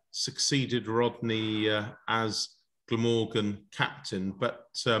 '84, succeeded Rodney as Glamorgan captain. But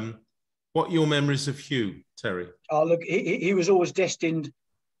what are your memories of Hugh, Terry? Oh, look, he was always destined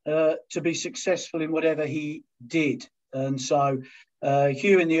to be successful in whatever he did. And so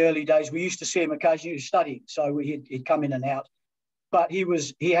Hugh, in the early days, we used to see him occasionally studying, so he'd come in and out. But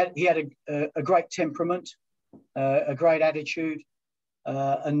he had a great temperament, a great attitude,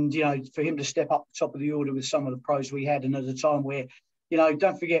 and for him to step up the top of the order with some of the pros we had, and at a time where,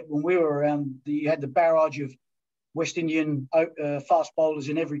 don't forget when we were around, you had the barrage of West Indian fast bowlers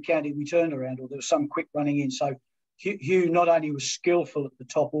in every county we turned around, or there was some quick running in. So Hugh not only was skillful at the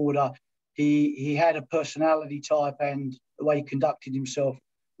top order, he had a personality type, and the way he conducted himself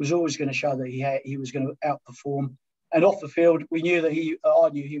was always going to show that he was going to outperform. And off the field, I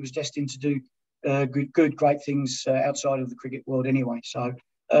knew he was destined to do great things outside of the cricket world anyway. So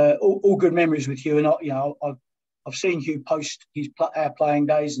all good memories with Hugh, and I've seen Hugh post our playing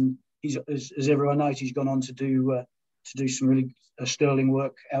days, and he's, as everyone knows, he's gone on to do some really sterling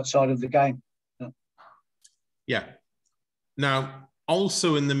work outside of the game. Yeah. Now,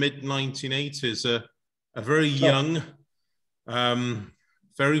 also in the mid-1980s, a very young,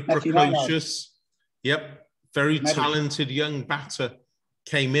 very precocious, very talented young batter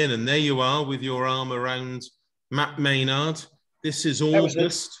came in, and there you are with your arm around Matt Maynard. This is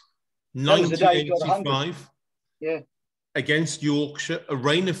August 1985. Yeah. Against Yorkshire, a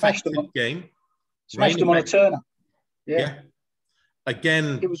rain-affected game. Smashed him on a turner. Yeah.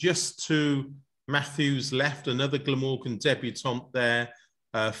 Again, just to Matthew's left, another Glamorgan debutant there,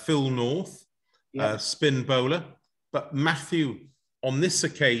 Phil North, spin bowler. But Matthew, on this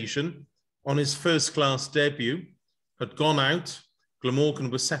occasion, on his first-class debut, had gone out. Glamorgan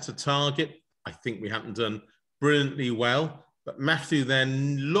was set a target. I think we hadn't done brilliantly well. But Matthew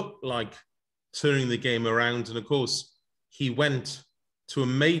then looked like turning the game around. And, of course, he went to a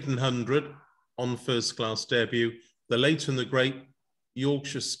maiden 100 on first-class debut. The late and the great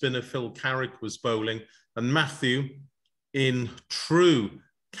Yorkshire spinner Phil Carrick was bowling. And Matthew, in true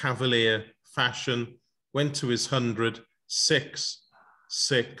Cavalier fashion, went to his 100, 6,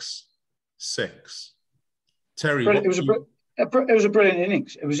 6, 6. Terry, it was a brilliant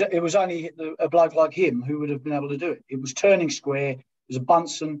innings. It was only a bloke like him who would have been able to do it. It was turning square. It was a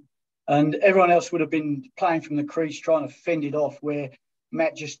Bunsen, and everyone else would have been playing from the crease, trying to fend it off. Where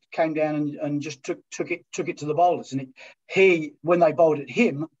Matt just came down and just took it to the bowlers. And when they bowled at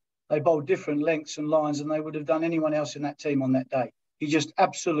him, they bowled different lengths and lines than they would have done anyone else in that team on that day. He just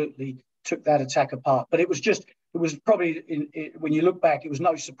absolutely took that attack apart. But it was probably, when you look back, it was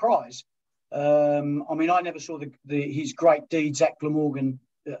no surprise. I mean, I never saw his great deeds at Glamorgan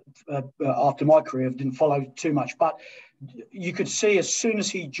after my career. Didn't follow too much, but you could see as soon as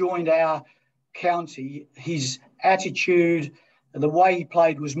he joined our county, his attitude, the way he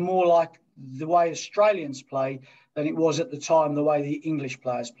played was more like the way Australians play than it was at the time the way the English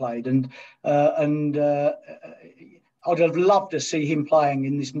players played. And I'd have loved to see him playing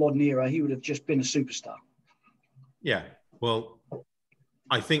in this modern era. He would have just been a superstar. Yeah, well,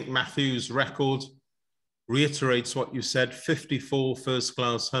 I think Matthew's record reiterates what you said, 54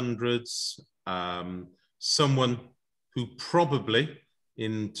 first-class hundreds, someone who probably,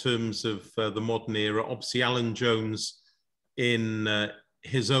 in terms of the modern era, obviously Eifion Jones in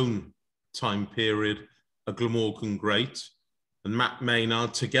his own time period, a Glamorgan great, and Matt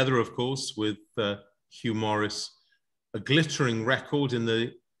Maynard together, of course, with Hugh Morris, a glittering record in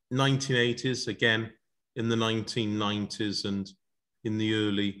the 1980s, again, in the 1990s and in the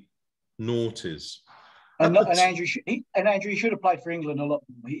early noughties. And Andrew should have played for England a lot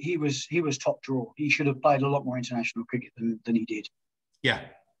more. He was top draw. He should have played a lot more international cricket than he did. Yeah,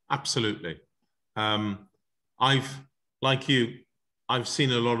 absolutely. Like you, I've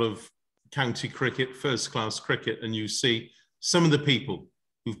seen a lot of county cricket, first-class cricket, and you see some of the people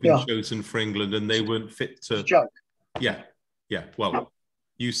who've been chosen for England and they weren't fit to... It's a joke. Yeah. Well,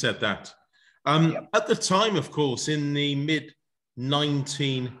 you said that. At the time, of course, in the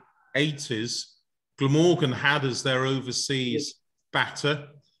mid-1980s, Glamorgan had as their overseas batter.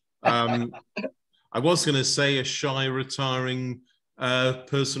 I was going to say a shy, retiring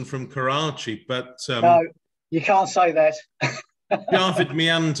person from Karachi, but... no, you can't say that. Javed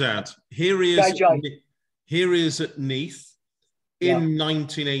Miandad. Here he is at Neath in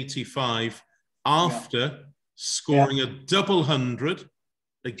 1985 after scoring a double 100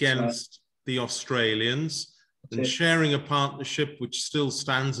 against the Australians and sharing a partnership which still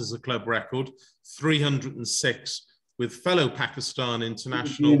stands as a club record, 306 with fellow Pakistan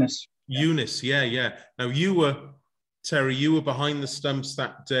international Yunus. Now Terry, you were behind the stumps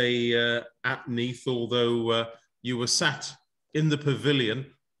that day at Neath, although you were sat in the pavilion,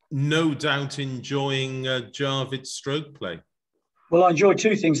 no doubt enjoying Javed's stroke play. Well, I enjoyed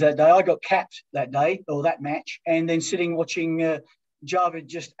two things that day. I got capped that day, or that match, and then sitting watching Javed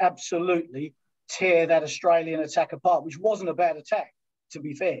just absolutely tear that Australian attack apart, which wasn't a bad attack, to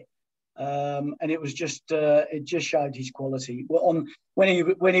be fair. And it was just it just showed his quality. Well,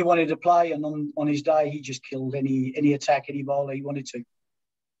 when he wanted to play, and on his day, he just killed any attack, any bowler he wanted to.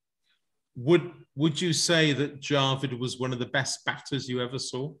 Would you say that Javed was one of the best batters you ever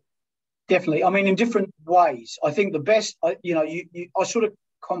saw? Definitely. I mean, in different ways. I think the best. I sort of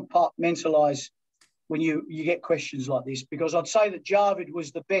compartmentalise when you get questions like this, because I'd say that Javed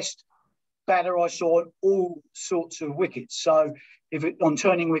was the best batter I saw on all sorts of wickets. So on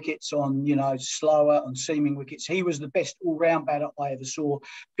turning wickets, on slower, on seaming wickets, he was the best all-round batter I ever saw,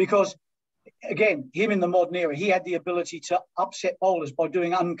 because again, him in the modern era, he had the ability to upset bowlers by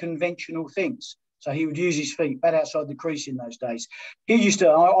doing unconventional things. So he would use his feet, bat outside the crease in those days. He used to,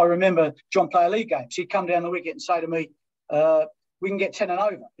 I remember John Player League games, he'd come down the wicket and say to me, we can get 10 and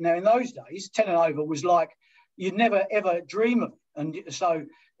over. Now, in those days, 10 and over was like, you'd never, ever dream of it. And so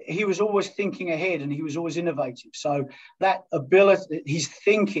he was always thinking ahead and he was always innovative. So that ability, his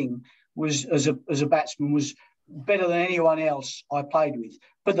thinking was, as a batsman, was better than anyone else I played with.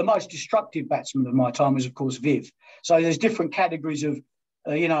 But the most destructive batsman of my time was, of course, Viv. So there's different categories of,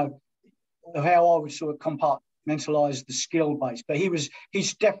 of how I would sort of compartmentalise the skill base. But he's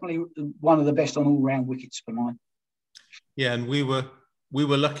definitely one of the best on all-round wickets for mine. Yeah, and we were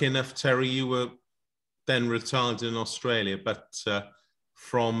lucky enough, Terry, you were then retired in Australia, but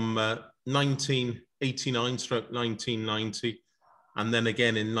from 1989 stroke 1990, and then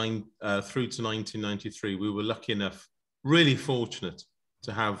again through to 1993, we were lucky enough, really fortunate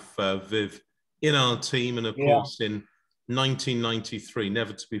to have Viv in our team, and of course in 1993,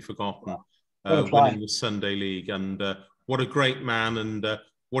 never to be forgotten, winning the Sunday League. And what a great man, and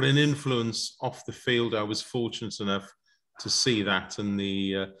what an influence off the field. I was fortunate enough to see that, and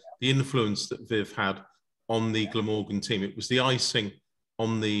the influence that Viv had on the Glamorgan team. It was the icing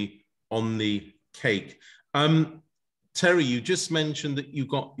on the cake. Terry, you just mentioned that you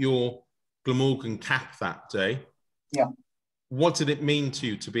got your Glamorgan cap that day. Yeah. What did it mean to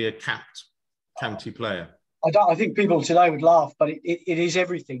you to be a capped county player? I think people today would laugh, but it is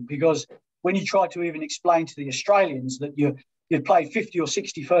everything, because when you try to even explain to the Australians that you'd played 50 or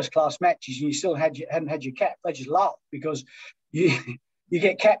 60 first-class matches and you still hadn't had your cap, they just laugh, because you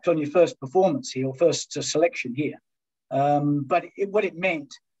get capped on your first performance here, or first selection here. But what it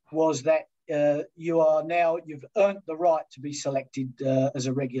meant was that you've earned the right to be selected as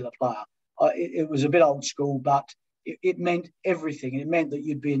a regular player. It was a bit old school, but it meant everything. It meant that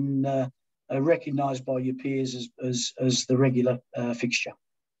you'd been recognised by your peers as the regular fixture.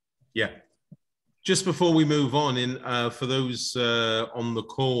 Yeah. Just before we move on, for those on the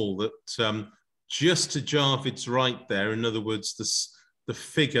call, that just to Javed's right there, in other words, the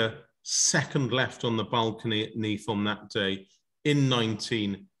figure second left on the balcony at Neath on that day in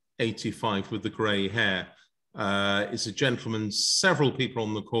 1985 with the grey hair is a gentleman several people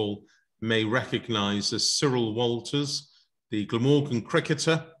on the call may recognise as Cyril Walters, the Glamorgan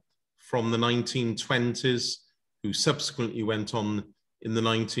cricketer from the 1920s, who subsequently went on in the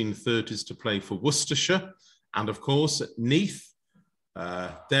 1930s to play for Worcestershire. And of course, at Neath,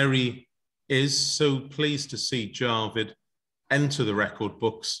 there he is. So pleased to see Javed enter the record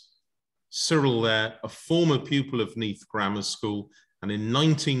books. Cyril there, a former pupil of Neath Grammar School, and in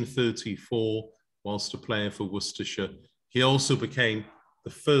 1934, whilst a player for Worcestershire, he also became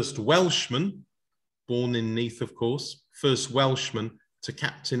the first Welshman, born in Neath, of course, first Welshman to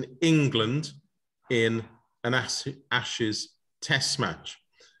captain England in an Ashes Test match.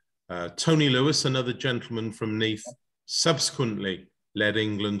 Tony Lewis, another gentleman from Neath, subsequently led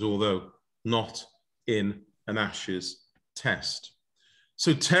England, although not in an Ashes Test.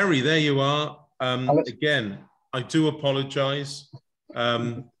 So Terry, there you are. Again, I do apologise.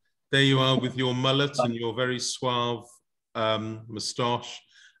 There you are with your mullet and your very suave moustache.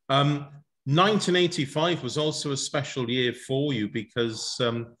 1985 was also a special year for you, because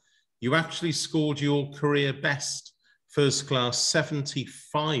you actually scored your career best first class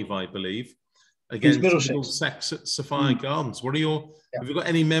 75, I believe, against Middlesex at Sophia Gardens. What are have you got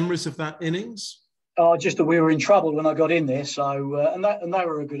any memories of that innings? Just that we were in trouble when I got in there. So, and they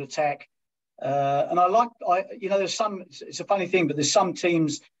were a good attack. And there's some, it's a funny thing, but there's some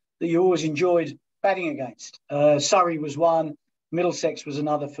teams that you always enjoyed batting against. Surrey was one, Middlesex was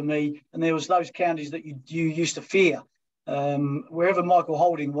another for me. And there was those counties that you used to fear. Wherever Michael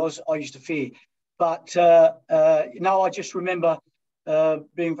Holding was, I used to fear. But, I just remember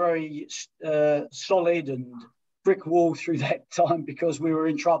being very solid and brick wall through that time, because we were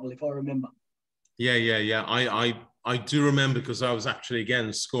in trouble, if I remember. Yeah. I do remember, because I was actually,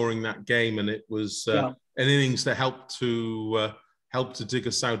 again, scoring that game, and it was an innings that helped to dig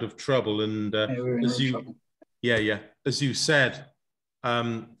us out of trouble. And as you said,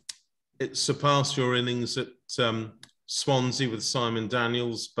 it surpassed your innings at Swansea with Simon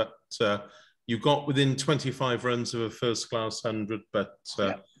Daniels, but you got within 25 runs of a first-class 100. But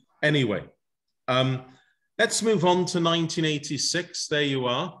anyway, let's move on to 1986. There you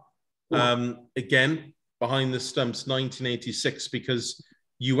are. Again, behind the stumps, 1986, because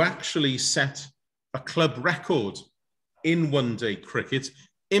you actually set a club record in one-day cricket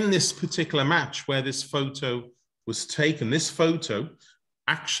in this particular match where this photo was taken. This photo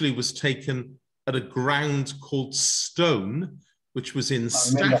actually was taken at a ground called Stone, which was in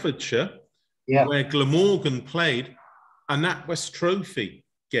Staffordshire, where Glamorgan played a NatWest Trophy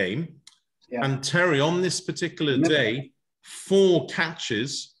game. Yeah. And Terry, on this particular day, 4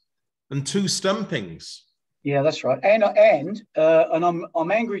 catches and 2 stumpings. Yeah, that's right. And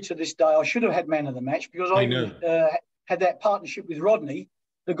I'm angry to this day. I should have had man of the match because I had that partnership with Rodney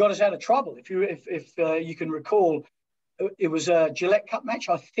that got us out of trouble. If you can recall, it was a Gillette Cup match,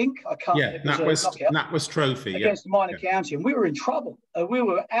 I think. I can't. Yeah, NatWest Trophy against the minor county, and we were in trouble.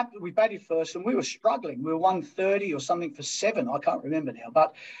 We batted first, and we were struggling. We were 130 or something for 7. I can't remember now.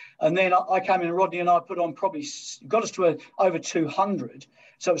 And then I came in, Rodney and I put on got us to over 200,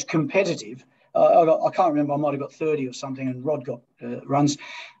 so it was competitive. I can't remember. I might have got 30 or something, and Rod got runs.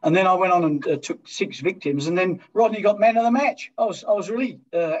 And then I went on and took 6 victims, and then Rodney got man of the match. I was really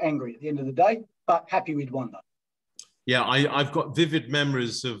angry at the end of the day, but happy we'd won though. Yeah, I've got vivid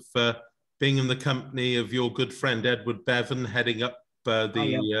memories of being in the company of your good friend Edward Bevan, heading up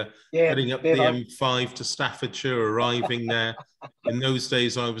the M5 to Staffordshire, arriving there. In those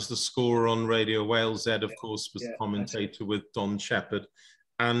days, I was the scorer on Radio Wales. Ed, of course, was the commentator with Don Shepherd.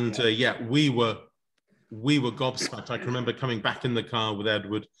 And we were gobsmacked. I can remember coming back in the car with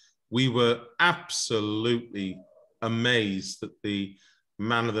Edward. We were absolutely amazed that the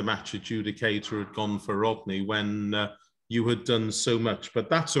man of the match adjudicator had gone for Rodney when you had done so much. But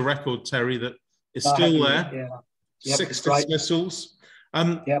that's a record, Terry, that is still there. Yeah. 6 dismissals.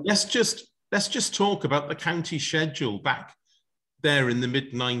 Let's just talk about the county schedule back there in the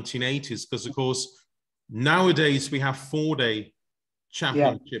mid-1980s, because of course nowadays we have 4-day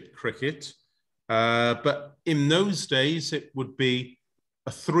championship cricket, but in those days it would be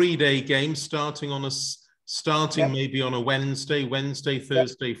a 3-day game starting maybe on a Wednesday,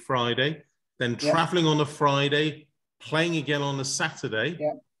 Thursday, Friday, then traveling on a Friday, playing again on a Saturday,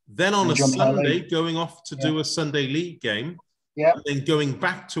 then on a Sunday going off to do a Sunday league game, and then going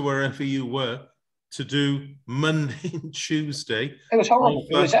back to wherever you were to do Monday and Tuesday. It was horrible.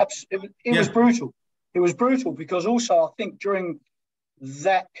 It was brutal. It was brutal because also I think during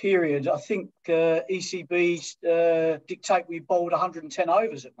that period, I think ECB dictate we bowled 110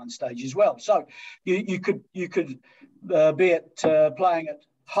 overs at one stage as well. So you could be at playing at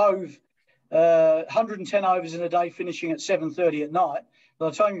Hove, 110 overs in a day, finishing at 7:30 at night. By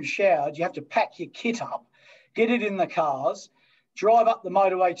the time you showered, you have to pack your kit up, get it in the cars, drive up the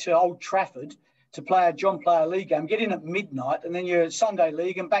motorway to Old Trafford to play a John Player League game, get in at midnight, and then you're at Sunday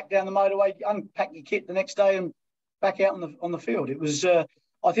League and back down the motorway, unpack your kit the next day and back out on the field. It was, I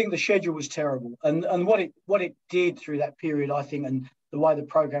think the schedule was terrible. And what it did through that period, I think, and the way the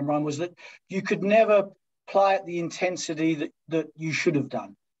program ran was that you could never play at the intensity that you should have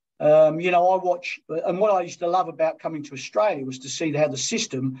done. I watch, and what I used to love about coming to Australia was to see how the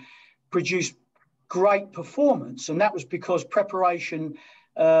system produced great performance. And that was because preparation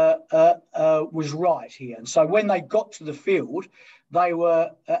was right here. And so when they got to the field, they were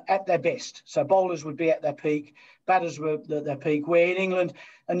at their best. So bowlers would be at their peak, batters were at their peak, where in England,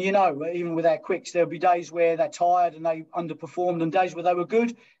 and even with our quicks, there would be days where they're tired and they underperformed, and days where they were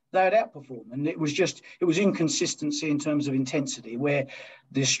good, they would outperform. And it was inconsistency in terms of intensity, where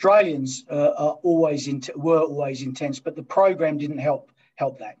the Australians were always intense, but the program didn't help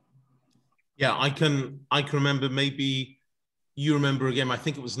that. Yeah, I can remember, maybe you remember again, I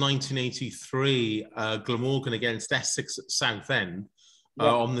think it was 1983, Glamorgan against Essex at Southend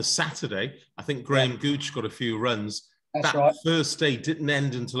on the Saturday. I think Graham Gooch got a few runs. That's right. First day didn't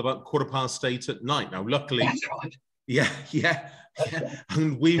end until about 8:15 at night. Now, luckily, that's right. Yeah.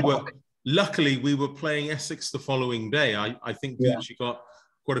 And we were playing Essex the following day. I think Gooch got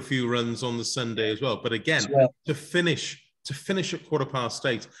quite a few runs on the Sunday as well. But again, to finish at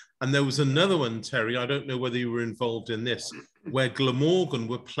 8:15. And there was another one, Terry, I don't know whether you were involved in this, where Glamorgan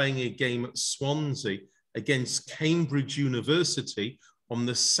were playing a game at Swansea against Cambridge University on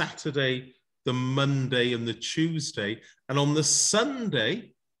the Saturday, the Monday and the Tuesday. And on the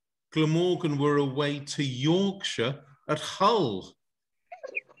Sunday, Glamorgan were away to Yorkshire at Hull.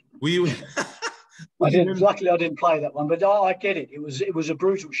 Luckily I didn't play that one, but I get it. It was a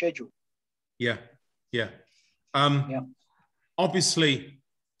brutal schedule. Yeah. Obviously,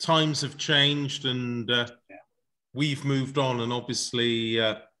 times have changed and we've moved on, and obviously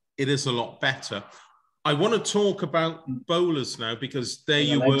it is a lot better. I want to talk about bowlers now, because there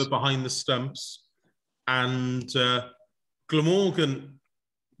you were behind the stumps, and Glamorgan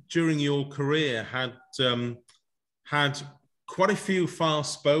during your career had quite a few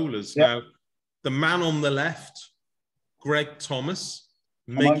fast bowlers. Now, the man on the left, Greg Thomas,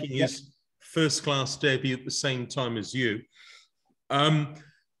 making his first-class debut at the same time as you.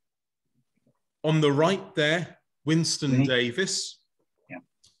 On the right there, Winston Davis.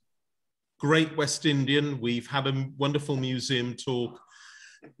 great West Indian. We've had a wonderful museum talk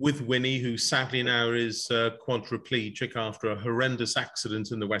with Winnie, who sadly now is quadriplegic after a horrendous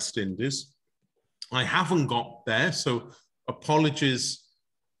accident in the West Indies. I haven't got there, so apologies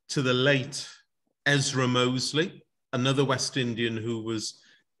to the late Ezra Moseley, another West Indian who was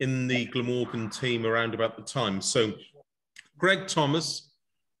in the Glamorgan team around about the time. So Greg Thomas,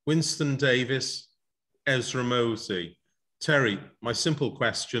 Winston Davies, Ezra Moseley. Terry, my simple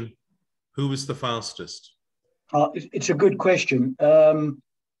question, who was the fastest? It's a good question.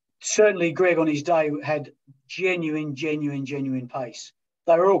 Certainly Greg on his day had genuine pace.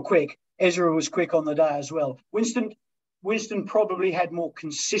 They were all quick. Ezra was quick on the day as well. Winston probably had more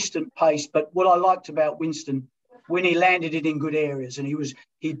consistent pace, but what I liked about Winston, when he landed it in good areas, and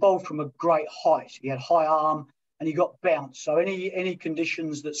he bowled from a great height. He had high arm and he got bounce. So any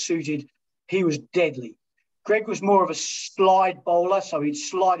conditions that suited, he was deadly. Greg was more of a slide bowler, so he'd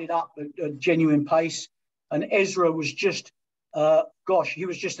slide it up at a genuine pace. And Ezra was just, he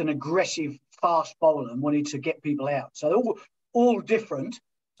was just an aggressive, fast bowler and wanted to get people out. So all different.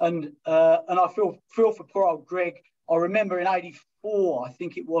 And I feel for poor old Greg. I remember in '84, I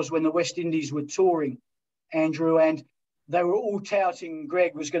think it was, when the West Indies were touring, Andrew, and they were all touting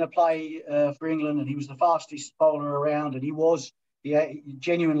Greg was going to play for England, and he was the fastest bowler around, and he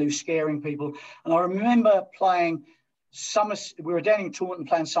genuinely was scaring people. And I remember playing we were down in Taunton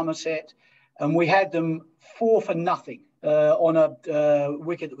playing Somerset, and we had them 4 for nothing on a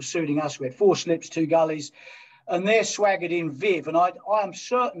wicket that was suiting us. We had 4 slips, 2 gullies, and there swaggered in Viv. And I am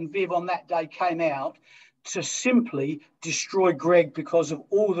certain Viv on that day came out to simply destroy Greg because of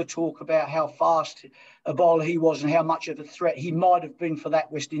all the talk about how fast a bowler he was and how much of a threat he might have been for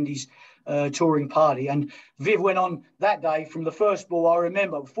that West Indies touring party. And Viv went on that day from the first ball. I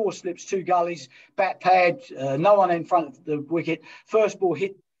remember 4 slips, 2 gullies, bat pad, no one in front of the wicket. First ball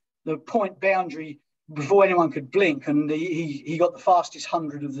hit the point boundary before anyone could blink, and he got the fastest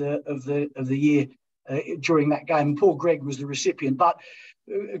 100 of the year during that game. Poor Greg was the recipient, but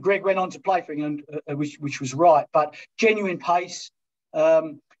Greg went on to play for England, which was right. But genuine pace,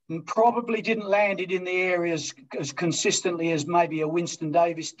 probably didn't land it in the areas as consistently as maybe a Winston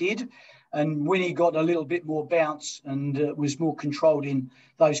Davies did. And Winnie got a little bit more bounce and was more controlled in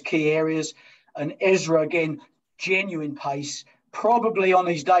those key areas. And Ezra, again, genuine pace, probably on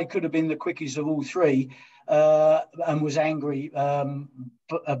his day could have been the quickest of all 3, and was angry and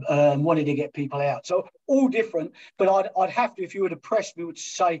wanted to get people out. So all different, but I'd have to, if you were to press me, would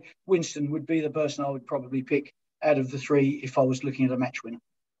say Winston would be the person I would probably pick out of the 3 if I was looking at a match winner.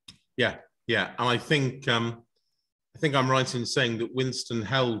 Yeah. And I think I'm right in saying that Winston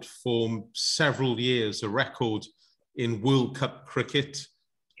held for several years a record in World Cup cricket.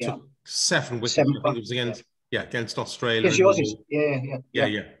 Yeah. Took 7 wickets. I think it was against Australia. Yes, Aussies.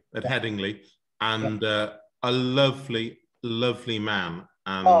 Yeah. At Headingley. And a lovely man.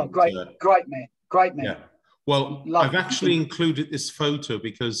 And, great man. Yeah. Well, I've actually included this photo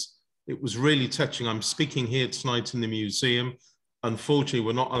because it was really touching. I'm speaking here tonight in the museum. Unfortunately,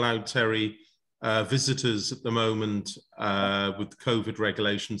 we're not allowed, Terry, visitors at the moment with COVID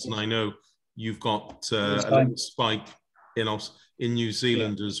regulations. And I know you've got a little spike in New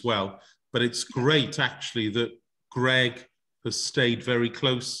Zealand as well. But it's great, actually, that Greg has stayed very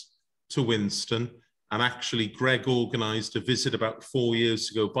close to Winston. And actually, Greg organised a visit about 4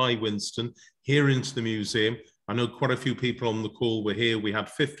 years ago by Winston here into the museum. I know quite a few people on the call were here. We had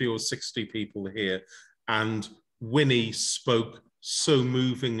 50 or 60 people here. And Winnie spoke so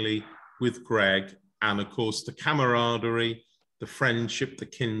movingly with Greg. And of course, the camaraderie, the friendship, the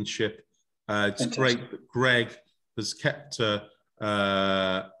kinship. It's great that Greg has kept an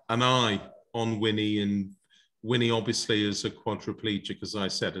eye on Winnie. And Winnie, obviously, as a quadriplegic, as I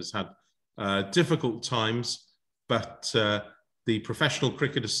said, has had difficult times, but the Professional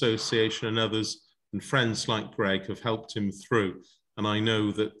Cricket Association and others and friends like Greg have helped him through. And I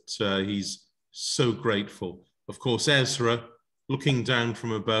know that he's so grateful. Of course, Ezra, looking down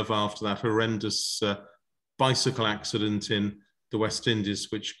from above after that horrendous bicycle accident in the West Indies,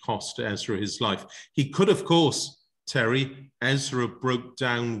 which cost Ezra his life. He could, of course, Terry, Ezra broke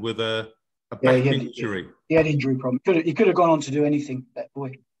down with a back injury. He had injury problem. He could have gone on to do anything, that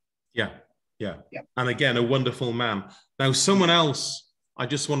boy. Yeah. And again, a wonderful man. Now, someone else I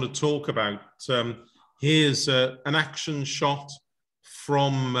just want to talk about. Here's an action shot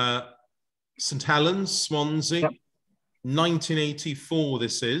from St Helens, Swansea, 1984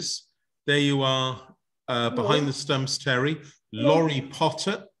 this is. There you are behind the stumps, Terry. Laurie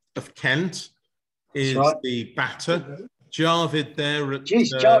Potter of Kent is the batter. Javed there at...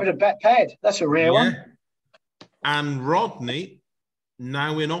 Javed at bat pad. That's a rare one. And Rodney,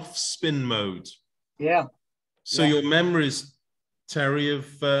 now in off-spin mode. Yeah. So your memories, Terry,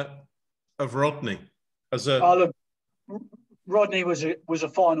 of Rodney as a... Oh, look, Rodney was a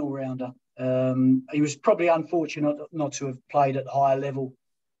final rounder. He was probably unfortunate not to have played at a higher level.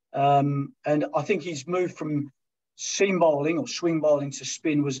 And I think his move from seam bowling or swing bowling to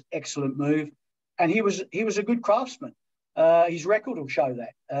spin was excellent move. And he was a good craftsman. His record will show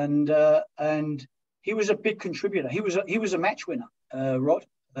that. And he was a big contributor. He was a match winner, Rod.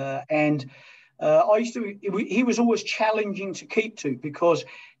 He was always challenging to keep to because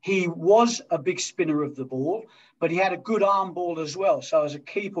he was a big spinner of the ball, but he had a good arm ball as well. So as a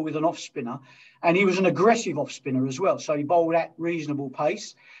keeper with an off spinner, and he was an aggressive off spinner as well. So he bowled at reasonable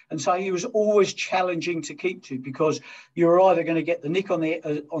pace. And so he was always challenging to keep to because you were either going to get the nick on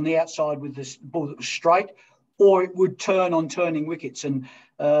the outside with this ball that was straight, or it would turn on turning wickets, and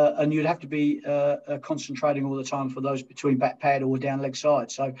you'd have to be concentrating all the time for those between back pad or down leg side.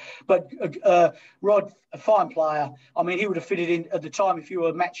 So, but Rod, a fine player. I mean, he would have fitted in at the time if you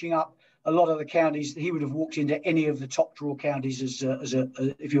were matching up a lot of the counties. He would have walked into any of the top draw counties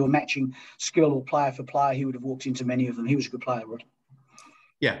if you were matching skill or player for player. He would have walked into many of them. He was a good player, Rod.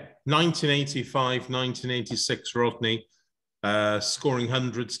 Yeah, 1985, 1986, Rodney. Scoring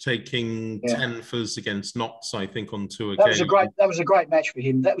hundreds, taking 10 fers against Notts, I think, on 2 occasions. That was a great match for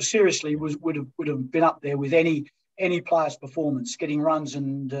him. That was seriously would have been up there with any player's performance, getting runs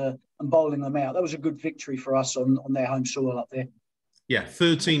and bowling them out. That was a good victory for us on their home soil up there. Yeah,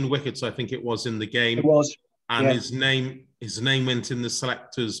 13 wickets, I think it was in the game. It was, and his name went in the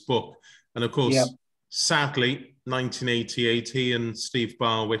selectors' book. And of course, sadly, 1988, he and Steve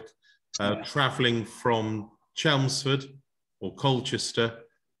Barwick travelling from Chelmsford or Colchester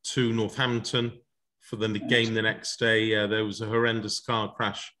to Northampton for the game the next day. There was a horrendous car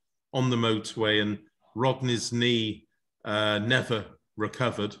crash on the motorway, and Rodney's knee never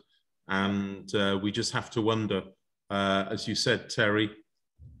recovered. And we just have to wonder, as you said, Terry,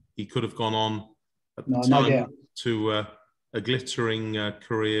 he could have gone on at the time to a glittering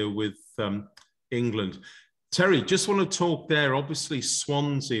career with England. Terry, just want to talk there. Obviously,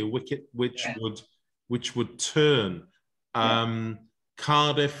 Swansea, a wicket which would turn.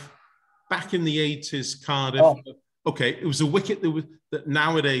 Cardiff, back in the 80s, Cardiff. Oh. Okay, it was a wicket that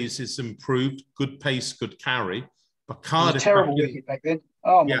nowadays is improved, good pace, good carry. But Cardiff, it was a terrible wicket back then.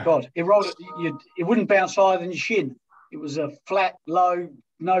 Oh my God! It rolled. It wouldn't bounce higher than your shin. It was a flat, low,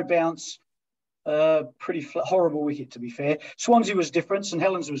 no bounce, pretty horrible wicket, to be fair. Swansea was different, St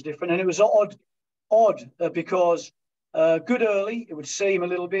Helens was different, and it was odd because good early. It would seam a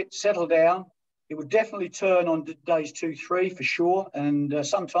little bit, settle down. It would definitely turn on days 2, 3 for sure, and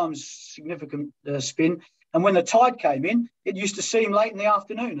sometimes significant spin. And when the tide came in, it used to seem late in the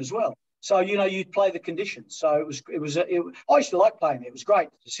afternoon as well. So you'd play the conditions. So I used to like playing it. It was great,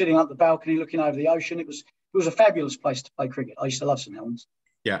 sitting up the balcony looking over the ocean. It was a fabulous place to play cricket. I used to love St Helens.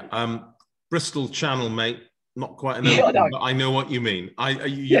 Yeah, Bristol Channel, mate. Not quite an ocean, but I know what you mean.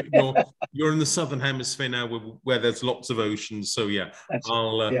 You're in the southern hemisphere now, where there's lots of oceans. So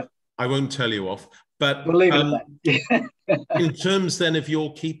I won't tell you off, but we'll leave it at that. In terms then of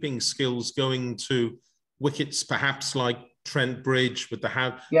your keeping skills, going to wickets perhaps like Trent Bridge with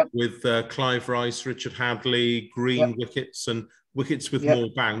with Clive Rice, Richard Hadley, green wickets and wickets with more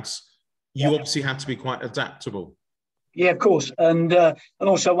bounce, you obviously had to be quite adaptable. Yeah, of course, and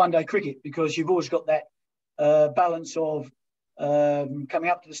also one-day cricket, because you've always got that balance of coming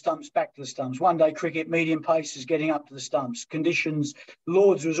up to the stumps, back to the stumps. One-day cricket, medium pace is getting up to the stumps. Conditions,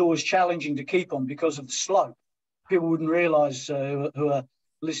 Lords was always challenging to keep on because of the slope. People wouldn't realise who are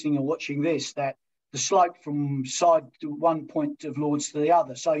listening or watching this that the slope from side to one point of Lords to the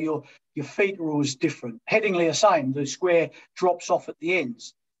other. So your feet are always different. Headingley the same. The square drops off at the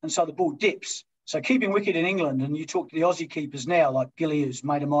ends, and so the ball dips. So keeping wicket in England, and you talk to the Aussie keepers now, like Gilly, who's a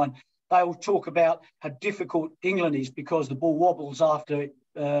mate of mine, they will talk about how difficult England is because the ball wobbles after it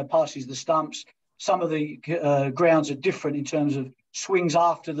passes the stumps. Some of the grounds are different in terms of swings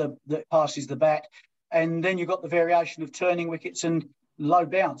after that passes the bat. And then you've got the variation of turning wickets and low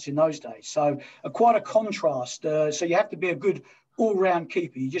bounce in those days. So quite a contrast. So you have to be a good all-round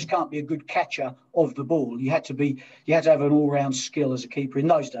keeper. You just can't be a good catcher of the ball. You had to have an all-round skill as a keeper in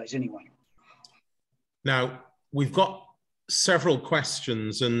those days anyway. Now, we've got several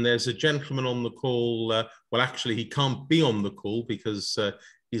questions, and there's a gentleman on the call. Well, actually, he can't be on the call because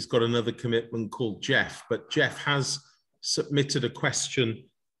he's got another commitment called Jeff. But Jeff has submitted a question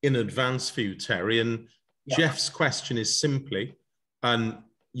in advance for you, Terry. And Jeff's question is simply, and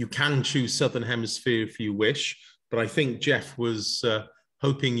you can choose Southern Hemisphere if you wish, but I think Jeff was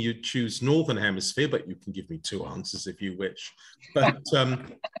hoping you'd choose Northern Hemisphere, but you can give me two answers if you wish. But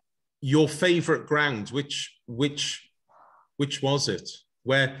your favourite ground, which was it?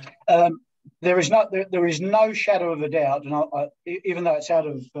 Where? There is no shadow of a doubt, and even though it's out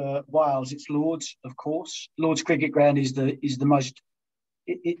of Wales, it's Lord's, of course. Lord's Cricket Ground is the most.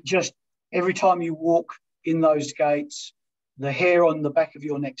 It just, every time you walk in those gates, the hair on the back of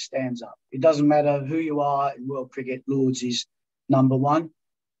your neck stands up. It doesn't matter who you are in world cricket. Lord's is number one,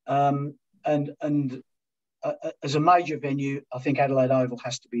 and as a major venue, I think Adelaide Oval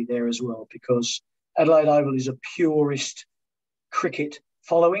has to be there as well, because Adelaide Oval is a purist cricket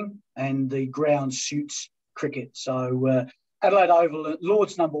following, and the ground suits cricket. So Adelaide Oval,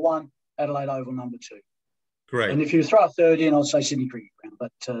 Lord's number one, Adelaide Oval number two. Great. And if you throw a third in, I'd say Sydney Cricket Ground,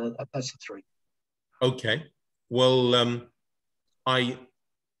 but that's the three. Okay. Well,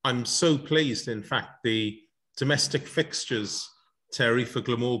 I'm so pleased. In fact, the domestic fixtures, Terry, for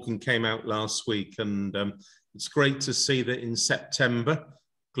Glamorgan came out last week, and it's great to see that in September,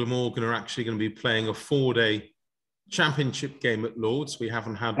 Glamorgan are actually going to be playing a 4-day championship game at Lord's. We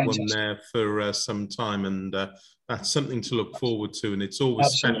haven't had one there for some time, and that's something to look forward to, and it's always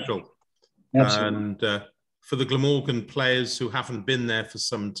special. And for the Glamorgan players who haven't been there for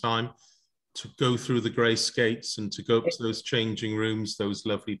some time, to go through the grey skates and to go up to those changing rooms, those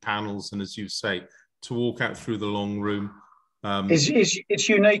lovely panels, and as you say, to walk out through the long room. It's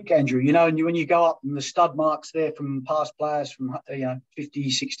unique, Andrew, you know, and when you go up and the stud marks there from past players from 50,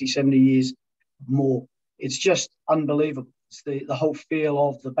 60, 70 years more, it's just unbelievable. It's the whole feel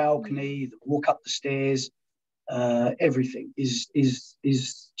of the balcony, the walk up the stairs, everything is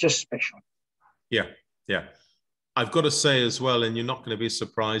just special. Yeah. I've got to say as well, and you're not going to be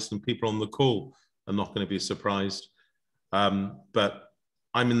surprised, and people on the call are not going to be surprised, but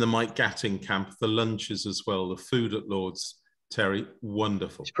I'm in the Mike Gatting camp. The lunches as well, the food at Lord's, Terry,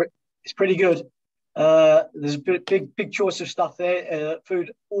 wonderful. It's pretty good. There's a big choice of stuff there.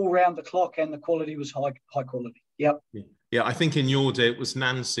 Food all round the clock, and the quality was high quality. Yep. Yeah, I think in your day it was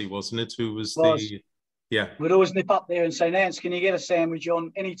Nancy, wasn't it? Who was yeah. We'd always nip up there and say, Nance, can you get a sandwich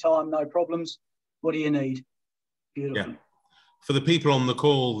on any time? No problems. What do you need? Beautiful. Yeah. For the people on the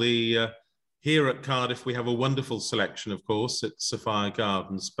call, here at Cardiff we have a wonderful selection, of course, at Sapphire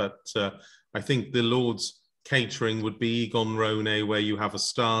Gardens, but I think the Lord's catering would be Egon Rone, where you have a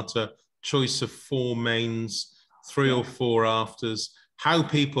starter, choice of 4 mains, 3 or 4 afters. How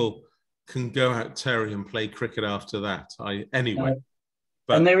people can go out, Terry, and play cricket after that. Anyway.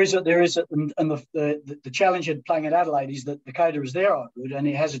 But, and the challenge of playing at Adelaide is that the caterers there are good, and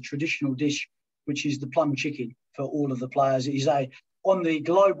it has a traditional dish, which is the plum chicken for all of the players. It is on the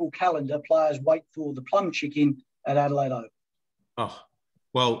global calendar, players wait for the plum chicken at Adelaide Oval. Oh,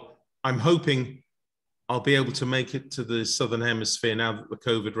 well, I'm hoping I'll be able to make it to the Southern Hemisphere now that the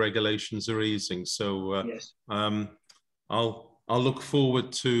COVID regulations are easing. So yes. I'll look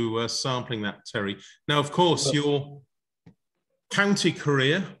forward to sampling that, Terry. Now, of course, your county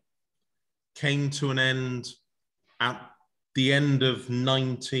career came to an end at the end of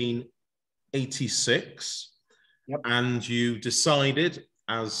 1986. Yep. And you decided,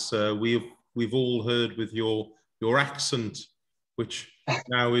 as we've all heard with your accent, which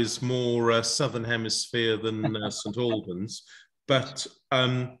now is more Southern Hemisphere than St Albans, but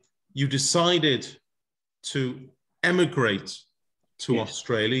you decided to emigrate to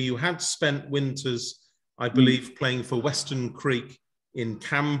Australia. You had spent winters, I believe, playing for Western Creek in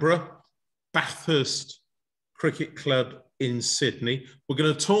Canberra, Bathurst Cricket Club in Sydney. We're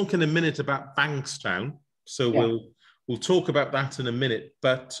going to talk in a minute about Bankstown, so we'll talk about that in a minute.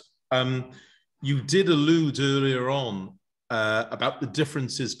 But you did allude earlier on about the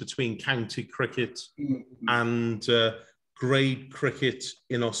differences between county cricket and grade cricket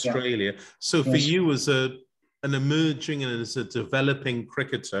in Australia. So for you as an emerging and as a developing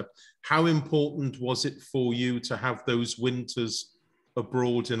cricketer, how important was it for you to have those winters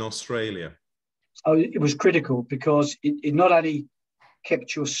abroad in Australia? Oh, it was critical, because it not only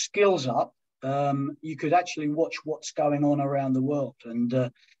kept your skills up, you could actually watch what's going on around the world.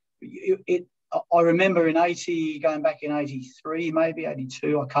 And I remember in going back in 83, maybe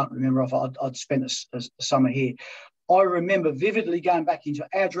 82, I can't remember if I'd spent a summer here. I remember vividly going back into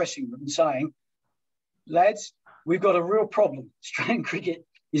our dressing room and saying, lads, we've got a real problem. Australian cricket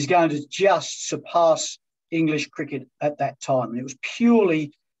is going to just surpass English cricket at that time. And it was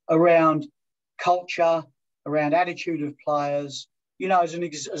purely around culture, around attitude of players. You know, as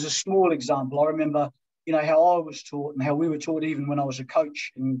a small example, I remember, you know, how I was taught and how we were taught even when I was a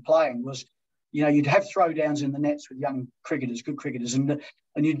coach in playing was, you know, you'd have throwdowns in the nets with young cricketers, good cricketers, and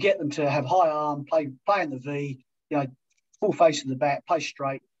you'd get them to have high arm, play in the V, you know, full face of the bat, play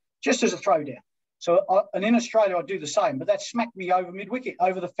straight, just as a throw down. So, and in Australia, I'd do the same, but that smacked me over mid-wicket,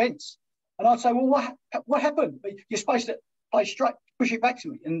 over the fence. And I'd say, well, what happened? You're supposed to play straight, push it back to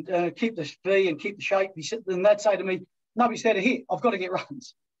me and keep the V and keep the shape. And they'd say to me, nobody's there to hit. I've got to get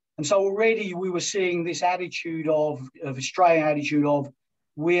runs. And so already we were seeing this attitude of Australian attitude of,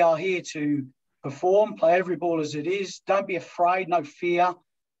 we are here to perform, play every ball as it is. Don't be afraid, no fear.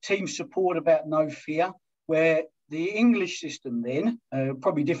 Team support about no fear. Where the English system then,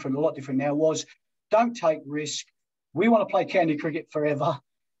 probably different, a lot different now, was don't take risk. We want to play county cricket forever.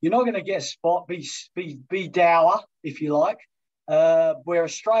 You're not going to get a spot, be dour, if you like. Where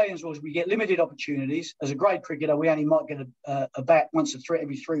Australians was, we get limited opportunities. As a grade cricketer, we only might get a bat once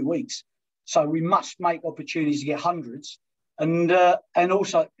every 3 weeks. So we must make opportunities to get hundreds. And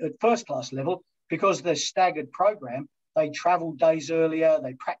also at first class level, because the staggered program, they travelled days earlier,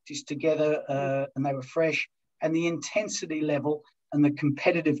 they practiced together, and they were fresh. And the intensity level and the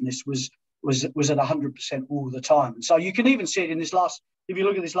competitiveness was at 100% all the time. And so you can even see it in this last, if you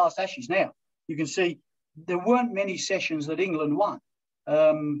look at this last Ashes now, you can see there weren't many sessions that England won,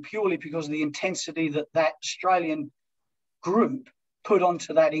 purely because of the intensity that Australian group put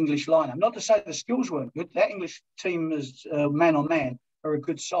onto that English lineup. Not to say the skills weren't good. That English team is man on man are a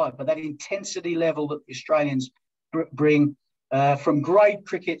good side, but that intensity level that the Australians bring from grade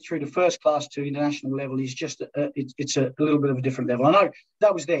cricket through to first class to international level is just it's a little bit of a different level. I know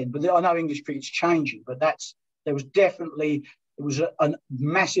that was then, but I know English cricket's changing. But it was a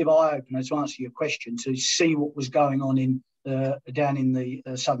massive eye opener to answer your question, to see what was going on down in the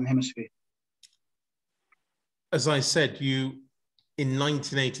Southern Hemisphere. As I said, in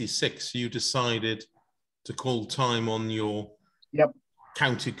 1986 you decided to call time on your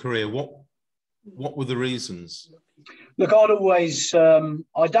county career. What were the reasons? Look, I'd always,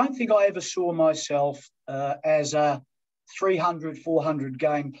 I don't think I ever saw myself as a 300, 400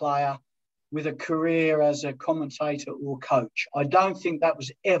 game player with a career as a commentator or coach. I don't think that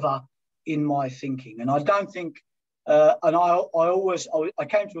was ever in my thinking. And I don't think, and I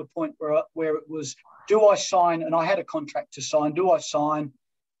came to a point where it was, do I sign? And I had a contract to sign. Do I sign?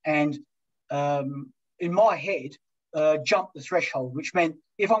 And in my head, jump the threshold, which meant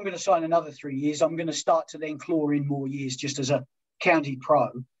if I'm going to sign another 3 years, I'm going to start to then claw in more years just as a county pro.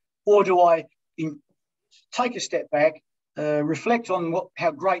 Or do I take a step back, reflect on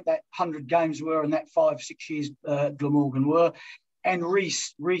how great that 100 games were and that 5-6 years Glamorgan were, and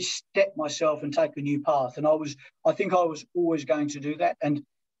re-step myself and take a new path. And I think I was always going to do that. And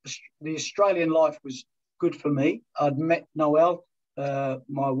the Australian life was good for me. I'd met Noelle,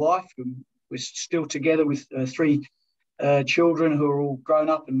 my wife, who was still together with 3 children who are all grown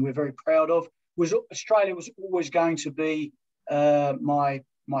up and we're very proud of. Australia was always going to be my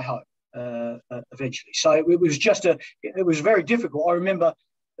home eventually. So it was very difficult. I remember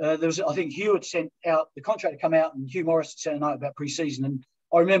I think Hugh had sent out, the contract had come out and Hugh Morris had sent a note about pre-season. And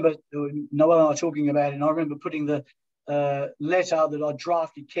I remember Noelle and I talking about it, and I remember putting the letter that I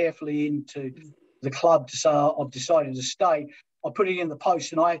drafted carefully into the club to say I've decided to stay. I put it in the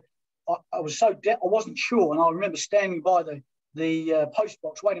post, and I was I wasn't sure, and I remember standing by the post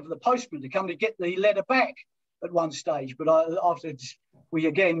box waiting for the postman to come to get the letter back at one stage. But after we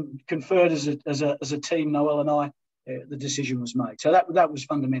again conferred as a team, Noelle and I, the decision was made. So that was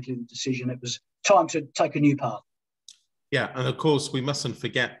fundamentally the decision. It was time to take a new path. Yeah, and of course we mustn't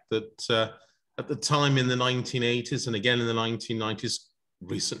forget that at the time in the 1980s and again in the 1990s,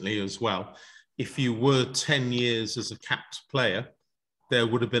 recently as well, if you were 10 years as a capped player, there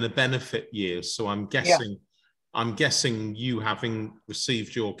would have been a benefit year. So I'm guessing you, having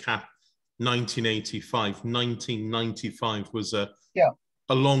received your cap 1995 was a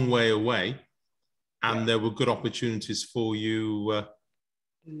long way away, and there were good opportunities for you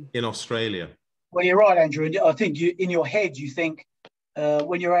in Australia. Well, you're right, Andrew. I think in your head you think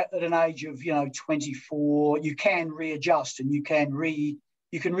when you're at an age of 24, you can readjust and you can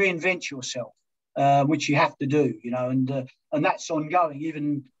reinvent yourself. Which you have to do, and that's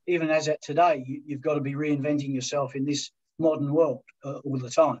ongoing. Even as at today, you've got to be reinventing yourself in this modern world all the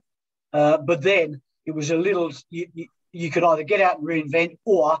time. But then it was a little. You could either get out and reinvent,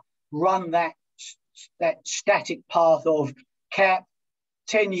 or run that static path of cap,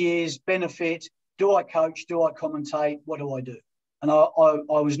 10 years benefit. Do I coach? Do I commentate? What do I do? And I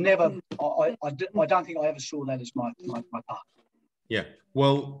was never. I don't think I ever saw that as my path. Yeah.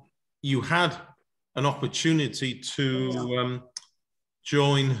 Well, you had an opportunity to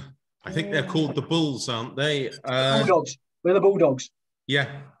join, I think they're called the Bulls, aren't they? Bulldogs. We're the Bulldogs.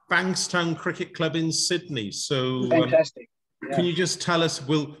 Yeah, Bankstown Cricket Club in Sydney. So fantastic. Can you just tell us,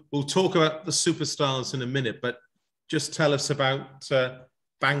 we'll talk about the superstars in a minute, but just tell us about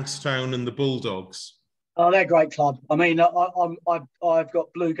Bankstown and the Bulldogs? Oh, they're a great club. I mean, I've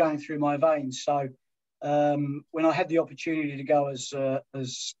got blue going through my veins. So when I had the opportunity to go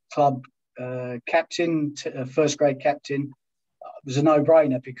as club captain, first grade captain, it was a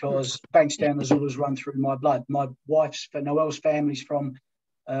no-brainer because Bankstown has always run through my blood. My wife's, Noelle's family's from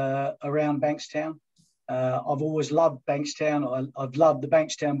around Bankstown. I've always loved Bankstown. I've loved the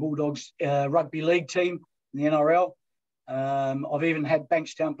Bankstown Bulldogs rugby league team in the NRL. I've even had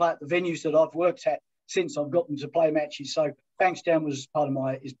Bankstown play at the venues that I've worked at since I've gotten to play matches. So Bankstown was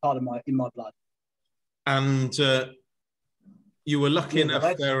in my blood. And you were lucky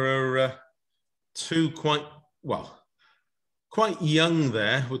enough. There are two quite young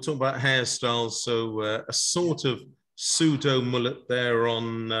there. We're talking about hairstyles, so a sort of pseudo mullet there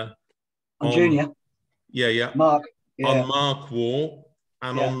on Junior. Yeah. Mark. Yeah. On Mark Waugh,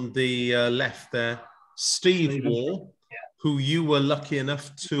 and on the left there, Steve Waugh, who you were lucky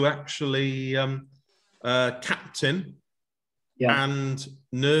enough to actually captain and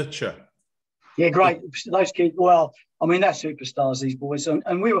nurture. Yeah, great. Those kids, well, I mean, they're superstars, these boys.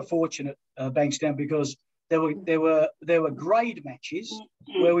 And we were fortunate, Bankstown, because there were grade matches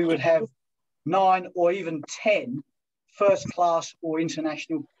where we would have 9 or even 10 first-class or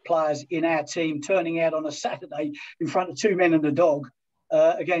international players in our team turning out on a Saturday in front of 2 men and a dog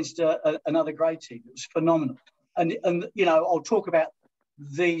against another grade team. It was phenomenal. And you know, I'll talk about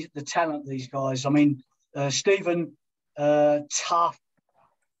the talent of these guys. I mean, Stephen, tough,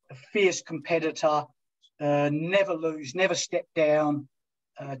 a fierce competitor, never lose, never step down,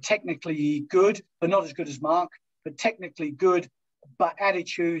 technically good, but not as good as Mark, but technically good, but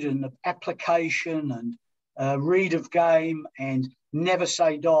attitude and application and read of game and never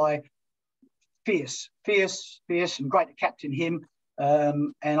say die. Fierce, and great to captain him.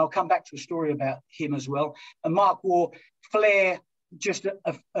 And I'll come back to a story about him as well. And Mark Waugh, flair, just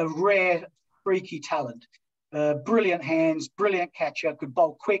a rare, freaky talent. Brilliant hands, brilliant catcher, could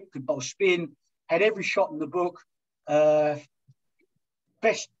bowl quick, could bowl spin, had every shot in the book.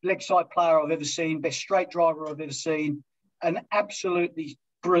 Best leg side player I've ever seen, best straight driver I've ever seen. An absolutely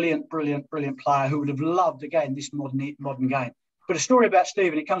brilliant player who would have loved, again, this modern game. But a story about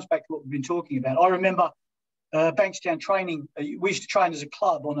Stephen, it comes back to what we've been talking about. I remember Bankstown training. We used to train as a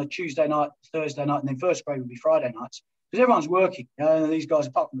club on a Tuesday night, Thursday night, and then first grade would be Friday nights because everyone's working. These guys,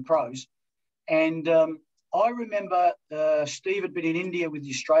 apart from the pros. And I remember Steve had been in India with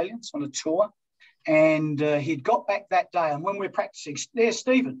the Australians on a tour, and he'd got back that day. And when we're practicing, there's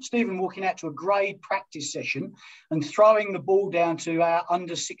Stephen walking out to a grade practice session and throwing the ball down to our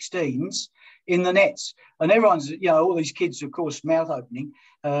under 16s in the nets. And everyone's, all these kids, of course, mouth opening,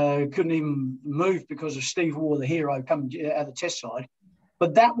 couldn't even move because of Steve Waugh, the hero, coming out of the test side.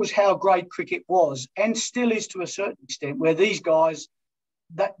 But that was how grade cricket was, and still is to a certain extent, where these guys,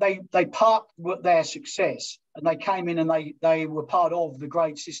 that they parked their success and they came in and they were part of the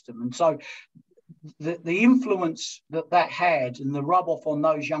grade system. And so the influence that had and the rub off on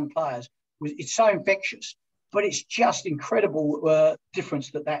those young players, it's so infectious. But it's just incredible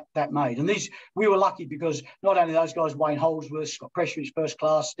difference that made. And we were lucky because not only those guys, Wayne Holdsworth, Scott Prestridge, first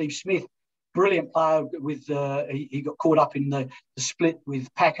class, Steve Smith, brilliant player with he got caught up in the split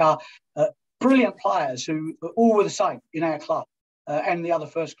with Packer. Brilliant players who all were the same in our club, and the other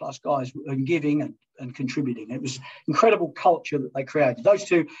first class guys and giving and contributing. It was incredible culture that they created. Those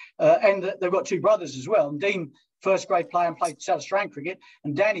two, and they've got two brothers as well. And Dean, first grade player and played South Australian cricket,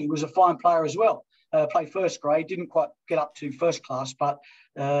 and Danny was a fine player as well. Played first grade, didn't quite get up to first class, but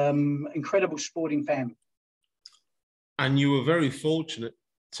incredible sporting family. And you were very fortunate,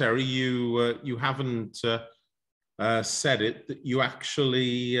 Terry. You haven't said it, that you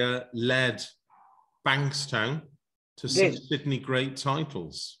actually led Bankstown to some Sydney great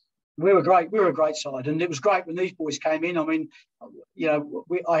titles. We were great. We were a great side, and it was great when these boys came in. I mean,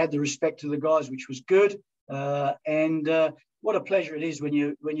 I had the respect of the guys, which was good, and what a pleasure it is when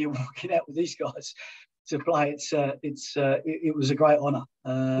you're walking out with these guys to play. It was a great honour,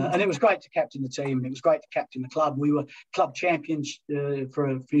 and it was great to captain the team. It was great to captain the club. We were club champions for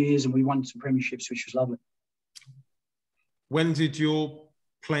a few years, and we won some premierships, which was lovely. When did your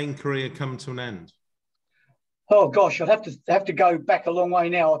playing career come to an end? Oh gosh, I'd have to go back a long way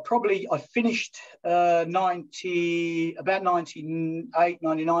now. I finished about 98,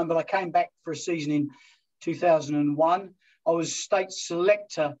 99, but I came back for a season in 2001. I was state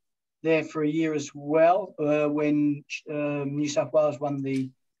selector there for a year as well when New South Wales won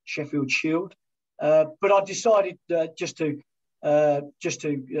the Sheffield Shield. But I decided just to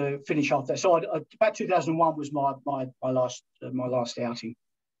finish off that. So about 2001 was my last outing.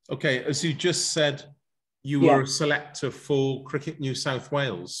 Okay, as you just said, you were a selector for Cricket New South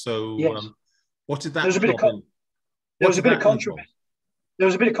Wales. So yes. What did that There was a bit job in? There was a bit of controversy. There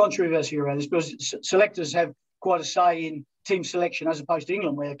was a bit of controversy around this because selectors have quite a say in team selection as opposed to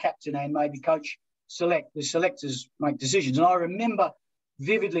England, where the captain and maybe coach select. The selectors make decisions. And I remember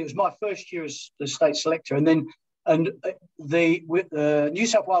vividly, it was my first year as the state selector, and New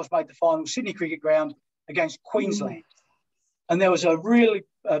South Wales made the final, Sydney Cricket Ground against Queensland, and there was a really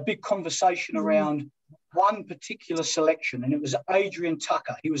big conversation around one particular selection, and it was Adrian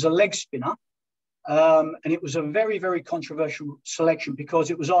Tucker. He was a leg spinner. And it was a very, very controversial selection because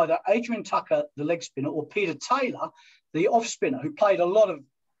it was either Adrian Tucker, the leg spinner, or Peter Taylor, the off spinner, who played a lot of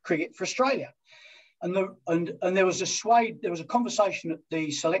cricket for Australia. And there was a conversation at the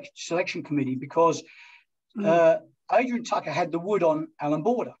selection committee because Adrian Tucker had the wood on Alan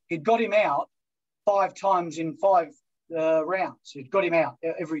Border. He'd got him out 5 times in 5 rounds. He'd got him out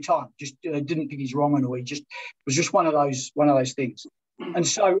every time. Just didn't pick his wrong, or it was just one of those things. And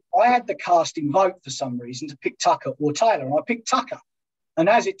so I had the casting vote for some reason to pick Tucker or Taylor, and I picked Tucker. And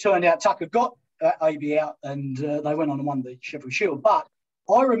as it turned out, Tucker got AB out, and they went on and won the Sheffield Shield. But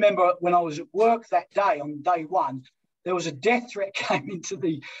I remember when I was at work that day, on day one, there was a death threat came into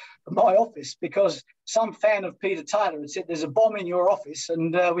my office because some fan of Peter Taylor had said, "There's a bomb in your office,"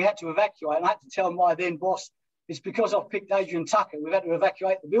 and we had to evacuate. And I had to tell my then boss, "It's because I've picked Adrian Tucker. We've had to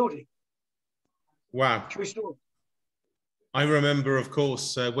evacuate the building." Wow. True story. I remember, of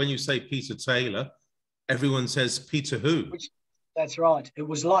course, when you say Peter Taylor, everyone says Peter who? That's right. It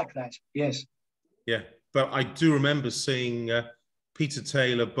was like that, yes. Yeah, but I do remember seeing Peter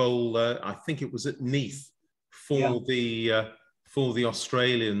Taylor bowl, I think it was at Neath, for the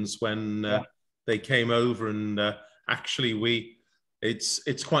Australians when they came over. And actually,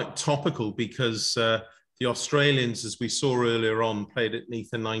 it's quite topical because the Australians, as we saw earlier on, played at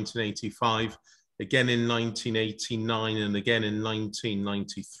Neath in 1985, again in 1989, and again in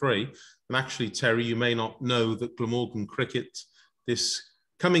 1993. And actually, Terry, you may not know that Glamorgan Cricket, this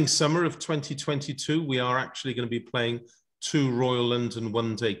coming summer of 2022, we are actually going to be playing 2 Royal London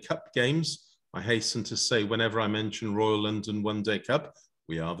One Day Cup games. I hasten to say, whenever I mention Royal London One Day Cup,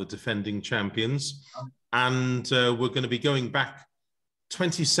 we are the defending champions. And we're going to be going back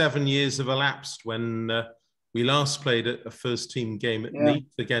 27 years have elapsed when we last played a first team game at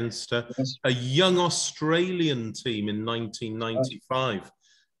Neath against a young Australian team in 1995,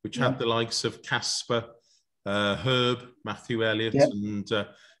 which had the likes of Casper, Herb, Matthew Elliott, and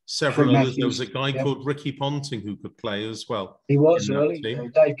several others. There was a guy called Ricky Ponting who could play as well. He was early.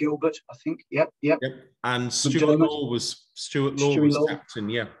 Dave Gilbert, I think. Yep. And Stuart Law was captain.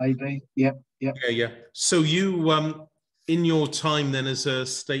 Maybe. Yeah. So you, in your time then as a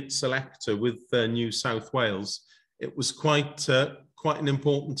state selector with New South Wales, it was quite an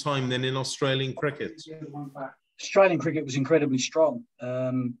important time then in Australian cricket. Australian cricket was incredibly strong,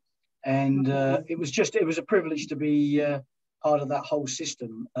 and it was a privilege to be part of that whole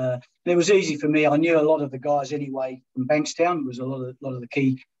system. It was easy for me. I knew a lot of the guys anyway from Bankstown. There was a lot of the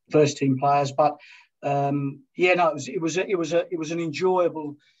key first team players, but it was an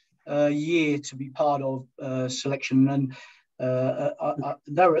enjoyable year to be part of selection, and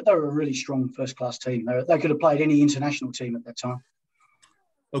they were a really strong first class team. They could have played any international team at that time.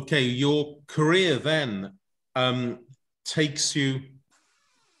 Okay, your career then takes you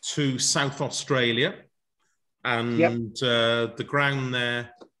to South Australia, and the ground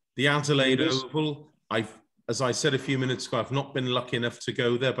there, the Adelaide Oval. As I said a few minutes ago, I've not been lucky enough to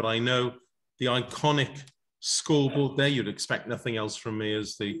go there, but I know the iconic scoreboard there. You'd expect nothing else from me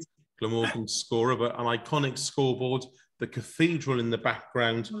as the Glamorgan scorer, but an iconic scoreboard, the cathedral in the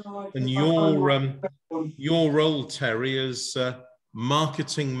background, and your role, Terry, as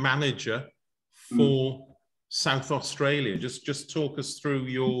marketing manager for South Australia. Just talk us through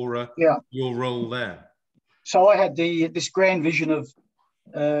your role there. So I had this grand vision of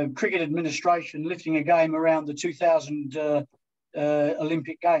cricket administration lifting a game around the 2000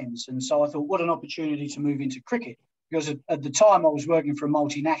 Olympic Games, and so I thought, what an opportunity to move into cricket, because at the time I was working for a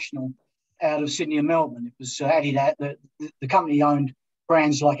multinational out of Sydney and Melbourne. It was Adidas. The company owned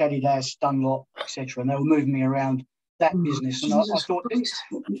brands like Adidas, Dunlop, etc., and they were moving me around that business. And I thought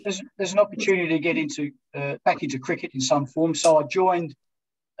there's an opportunity to get into back into cricket in some form. So I joined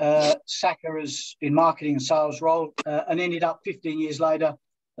Saka as in marketing and sales role, and ended up 15 years later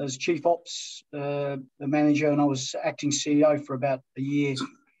as chief ops manager, and I was acting CEO for about a year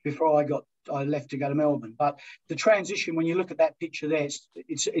before I left to go to Melbourne. But the transition, when you look at that picture there,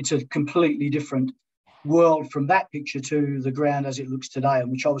 it's a completely different world from that picture to the ground as it looks today,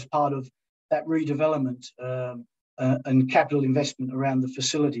 and which I was part of that redevelopment and capital investment around the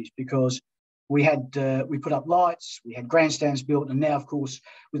facilities, because we put up lights, we had grandstands built, and now, of course,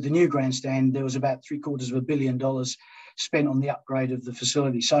 with the new grandstand, there was about $750 million spent on the upgrade of the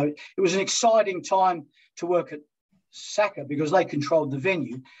facility. So it was an exciting time to work at Saka because they controlled the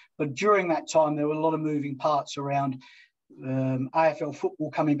venue. But during that time, there were a lot of moving parts around AFL football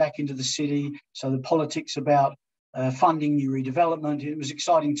coming back into the city. So the politics about funding new redevelopment. It was an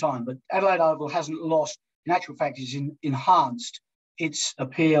exciting time. But Adelaide Oval hasn't lost. In actual fact, it's enhanced its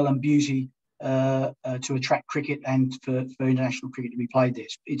appeal and beauty to attract cricket and for international cricket to be played there.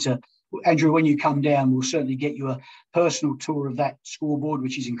 Andrew, when you come down, we'll certainly get you a personal tour of that scoreboard,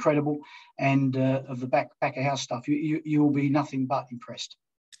 which is incredible, and of the back of house stuff. You will be nothing but impressed.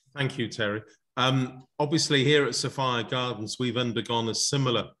 Thank you, Terry. Obviously, here at Sapphire Gardens, we've undergone a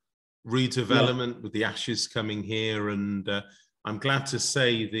similar redevelopment with the Ashes coming here, and I'm glad to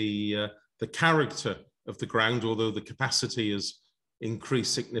say the character of the ground, although the capacity has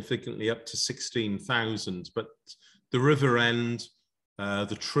increased significantly up to 16,000, but the river end,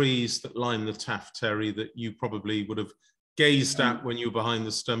 the trees that line the Taff, Terry, that you probably would have gazed at when you were behind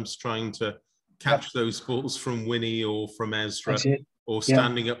the stumps trying to catch those balls from Winnie or from Ezra, or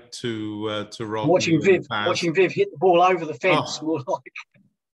standing up to Rod. Watching Viv hit the ball over the fence. Oh.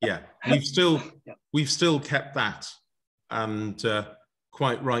 Yeah, we've still kept that, and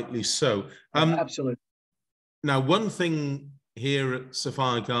quite rightly so. Absolutely. Now, one thing here at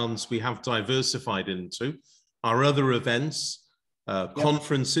Sapphire Gardens we have diversified into are other events,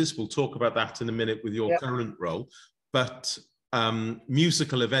 conferences. We'll talk about that in a minute with your current role, but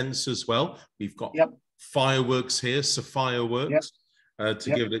musical events as well. We've got fireworks here, Sapphire-works,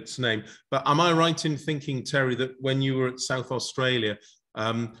 to give it its name. But am I right in thinking, Terry, that when you were at South Australia,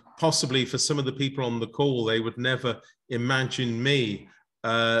 possibly for some of the people on the call, they would never imagine me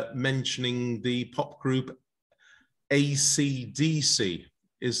mentioning the pop group AC/DC.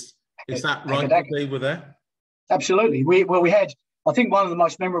 Is that right that they were there? Absolutely. We had, I think, one of the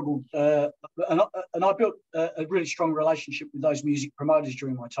most memorable, and I built a really strong relationship with those music promoters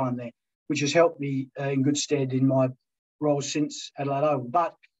during my time there, which has helped me in good stead in my role since Adelaide Oval.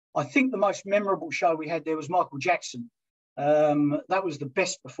 But I think the most memorable show we had there was Michael Jackson. That was the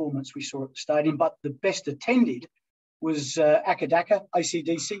best performance we saw at the stadium, but the best attended was Akadaka,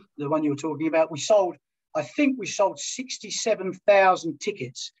 AC/DC, the one you were talking about. I think we sold 67,000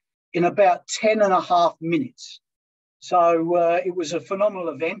 tickets in about 10 and a half minutes. So it was a phenomenal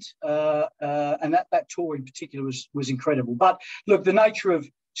event, and that tour in particular was incredible. But look, the nature of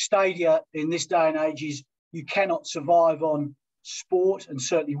stadia in this day and age is you cannot survive on sport, and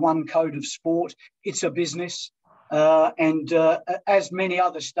certainly one code of sport. It's a business. And as many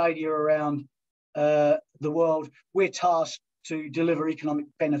other stadia around the world, we're tasked to deliver economic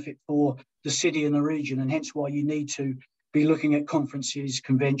benefit for the city and the region, and hence why you need to be looking at conferences,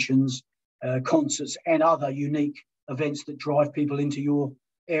 conventions, concerts, and other unique events that drive people into your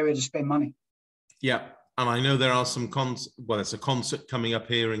area to spend money. Yeah, and I know there are some there's a concert coming up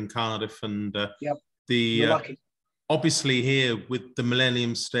here in Cardiff, and obviously here with the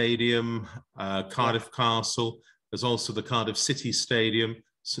Millennium Stadium, Cardiff Castle. There's also the Cardiff City Stadium,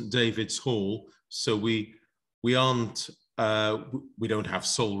 St David's Hall. So we don't have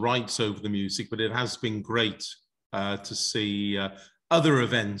sole rights over the music, but it has been great to see other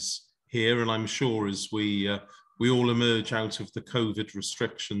events here. And I'm sure as we all emerge out of the COVID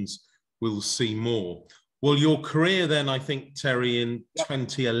restrictions, we'll see more. Well, your career then, I think, Terry, in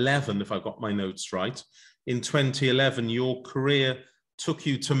 2011, if I got my notes right, in 2011, your career took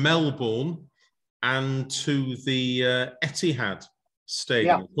you to Melbourne and to the Etihad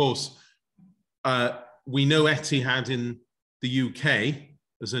Stadium. Of course, we know Etihad in the UK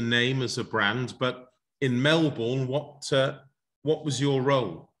as a name, as a brand, but in Melbourne, what was your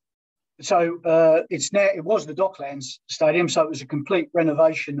role? So it was the Docklands Stadium, so it was a complete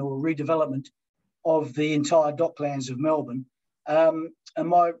renovation or redevelopment of the entire Docklands of Melbourne. And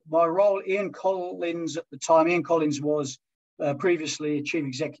my role, Ian Collins at the time, Ian Collins was previously chief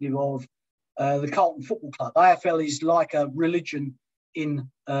executive of the Carlton Football Club. AFL is like a religion in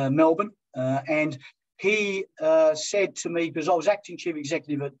Melbourne. And he said to me, because I was acting chief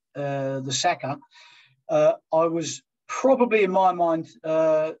executive at the Saka, I was probably in my mind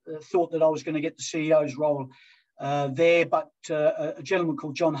thought that I was going to get the CEO's role there, but a gentleman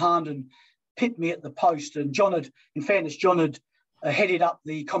called John Harnden pipped me at the post. And John had headed up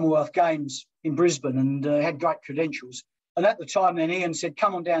the Commonwealth Games in Brisbane and had great credentials. And at the time, then Ian said,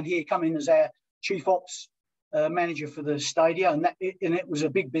 come on down here, come in as our chief ops manager for the stadia. And it was a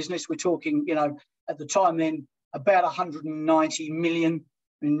big business. We're talking, at the time then, about 190 million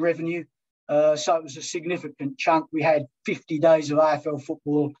in revenue. So it was a significant chunk. We had 50 days of AFL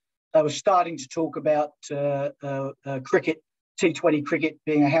football they were starting to talk about cricket, T20 cricket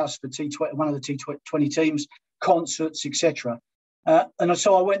being a house for T20, one of the T20 teams, concerts, etc. And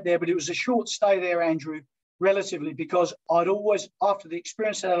so I went there, but it was a short stay there, Andrew, relatively, because I'd always, after the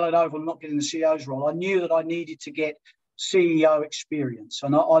experience at Adelaide Oval, not getting the CEO's role, I knew that I needed to get CEO experience.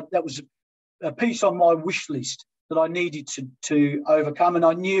 And that was a piece on my wish list that I needed to overcome. And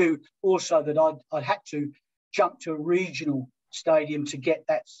I knew also that I'd had to jump to a regional stadium to get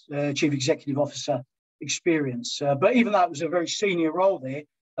that chief executive officer experience. But even though it was a very senior role there,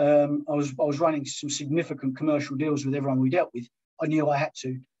 I was running some significant commercial deals with everyone we dealt with. I knew I had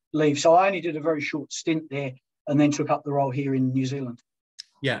to leave. So I only did a very short stint there and then took up the role here in New Zealand.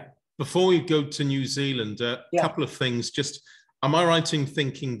 Yeah. Before we go to New Zealand, a couple of things. Just, am I right in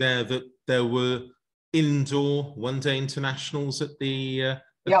thinking there that there were indoor one-day internationals at the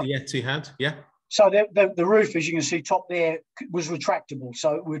Etihad? Yeah. So the roof, as you can see top there, was retractable.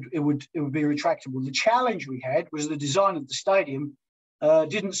 So it would be retractable. The challenge we had was the design of the stadium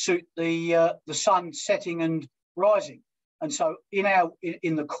didn't suit the sun setting and rising. And so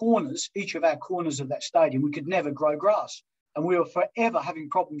in the corners, each of our corners of that stadium, we could never grow grass. And we were forever having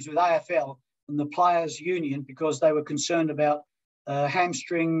problems with AFL and the Players' Union because they were concerned about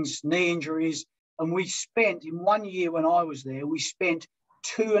hamstrings, knee injuries. And we spent, in 1 year when I was there, we spent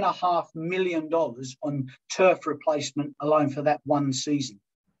 $2.5 million on turf replacement alone for that one season,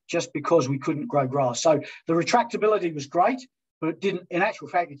 just because we couldn't grow grass. So the retractability was great, but it didn't, in actual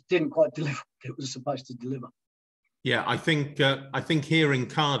fact, it didn't quite deliver what it was supposed to deliver. Yeah, I think here in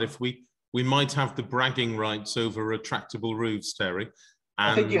Cardiff, we might have the bragging rights over retractable roofs, Terry.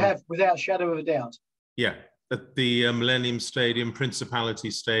 And, I think you have, without a shadow of a doubt. Yeah, at the Millennium Stadium,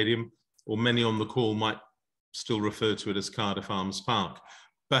 Principality Stadium, or many on the call might still refer to it as Cardiff Arms Park.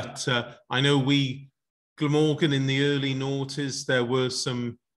 But I know Glamorgan in the early noughties, there were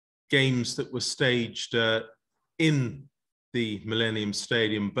some games that were staged in the Millennium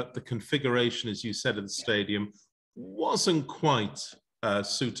Stadium, but the configuration, as you said, of the stadium wasn't quite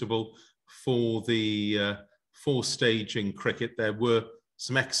suitable for staging cricket. There were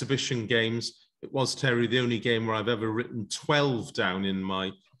some exhibition games. It was, Terry, the only game where I've ever written 12 down in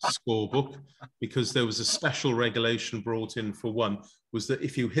my scorebook, because there was a special regulation brought in for one, was that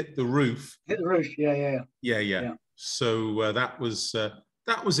if you hit the roof... Hit the roof, yeah. So that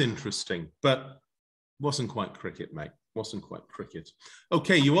was interesting, but wasn't quite cricket, mate. Wasn't quite cricket.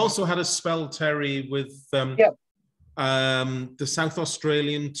 Okay, you also had a spell, Terry, with the South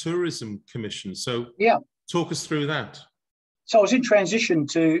Australian Tourism Commission. So talk us through that. So I was in transition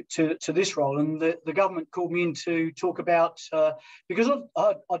to this role, and the government called me in to talk about, because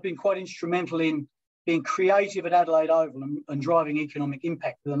I'd been quite instrumental in being creative at Adelaide Oval and driving economic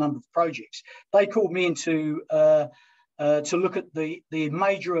impact with a number of projects. They called me in to look at the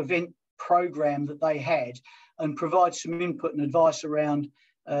major event program that they had and provide some input and advice around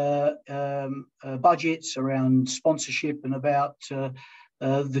budgets, around sponsorship, and about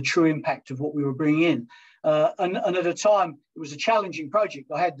the true impact of what we were bringing in. And at the time, it was a challenging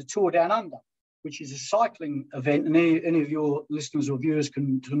project. I had the Tour Down Under, which is a cycling event, and any of your listeners or viewers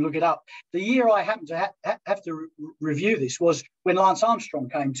can look it up. The year I happened to have to review this was when Lance Armstrong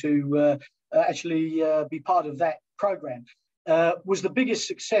came to actually be part of that program. Was the biggest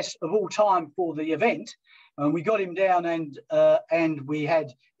success of all time for the event. And we got him down, and we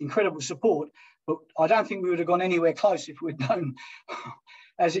had incredible support. But I don't think we would have gone anywhere close if we'd known,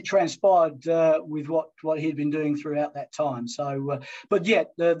 as it transpired, with what he'd been doing throughout that time. So, but yeah,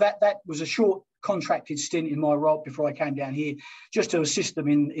 that was a short contracted stint in my role before I came down here, just to assist them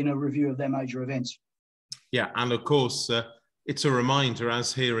in a review of their major events. Yeah, and of course, it's a reminder,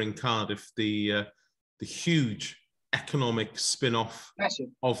 as here in Cardiff, the huge economic spin-off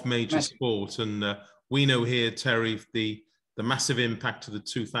of major sport. And we know here, Terry, the massive impact of the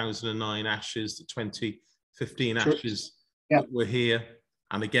 2009 Ashes, the 2015 Ashes that were here.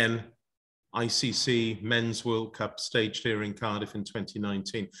 And again, ICC Men's World Cup staged here in Cardiff in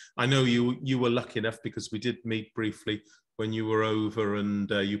 2019. I know you were lucky enough, because we did meet briefly when you were over, and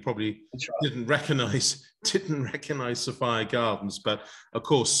you probably didn't recognise Sophia Gardens. But of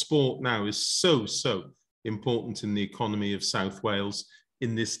course, sport now is so important in the economy of South Wales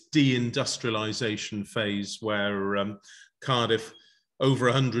in this deindustrialisation phase, where Cardiff over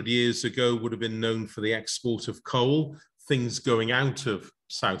 100 years ago would have been known for the export of coal, things going out of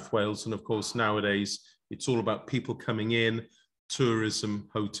South Wales. And of course, nowadays, it's all about people coming in, tourism,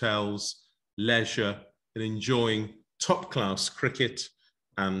 hotels, leisure, and enjoying top-class cricket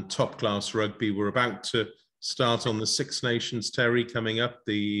and top-class rugby. We're about to start on the Six Nations, Terry, coming up.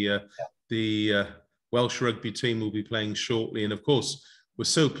 The Welsh rugby team will be playing shortly. And of course, we're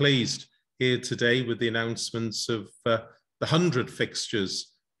so pleased here today with the announcements of the 100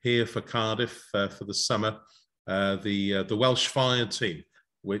 fixtures here for Cardiff for the summer. The Welsh Fire team,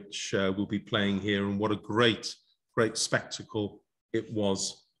 which will be playing here, and what a great spectacle it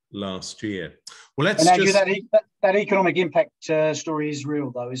was last year. Well, let's Andrew, just... that economic impact story is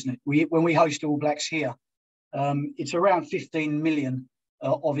real, though, isn't it? When we host All Blacks here, it's around 15 million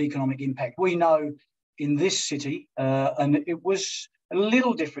of economic impact. We know in this city, and it was a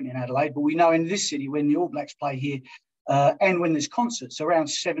little different in Adelaide, but we know in this city when the All Blacks play here and when there's concerts, around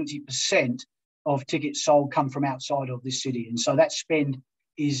 70% of tickets sold come from outside of this city. And so that spend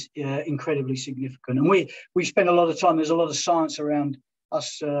is incredibly significant. And we spend a lot of time, there's a lot of science around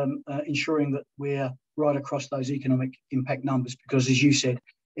us ensuring that we're right across those economic impact numbers, because as you said,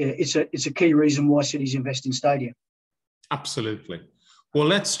 it's a key reason why cities invest in stadia. Absolutely. Well,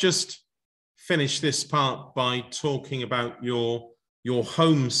 let's just finish this part by talking about your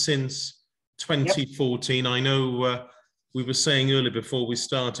home since 2014. Yep. I know we were saying earlier before we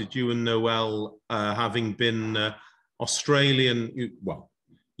started, you and Noel, having been Australian,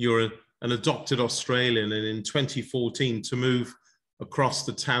 you're an adopted Australian, and in 2014 to move across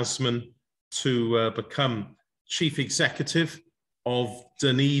the Tasman to become chief executive of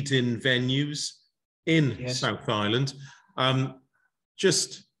Dunedin Venues in South Island.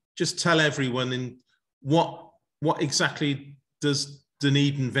 Just tell everyone in what exactly does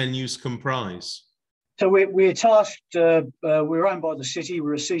Dunedin Venues comprise? So we're tasked, we're owned by the city,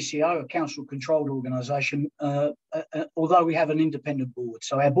 we're a CCO, a council-controlled organisation, although we have an independent board.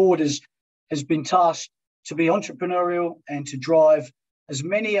 So our board has been tasked to be entrepreneurial and to drive as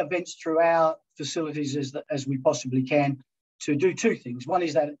many events through our facilities as we possibly can, to do two things. One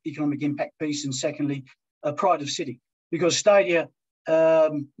is that economic impact piece, and secondly, a pride of city. Because stadia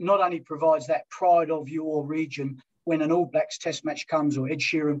not only provides that pride of your region when an All Blacks test match comes, or Ed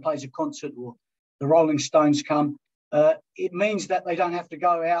Sheeran plays a concert, or the Rolling Stones come, it means that they don't have to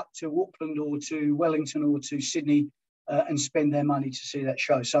go out to Auckland or to Wellington or to Sydney and spend their money to see that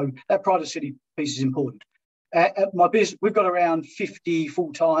show. So that pride of city piece is important. At my business, we've got around 50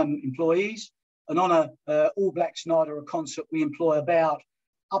 full-time employees, and on a All Blacks night or a concert, we employ about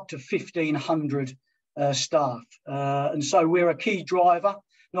up to 1,500 staff. And so we're a key driver,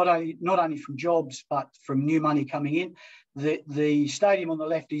 not only from jobs, but from new money coming in. The stadium on the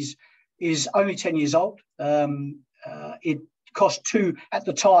left is only 10 years old. It cost at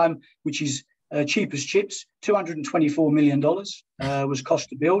the time, which is cheap as chips, $224 million was cost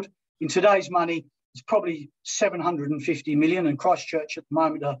to build. In today's money, it's probably 750 million, and Christchurch at the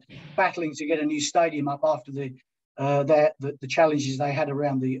moment are battling to get a new stadium up after the challenges they had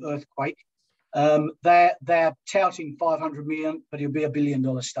around the earthquake. They're touting 500 million, but it'll be $1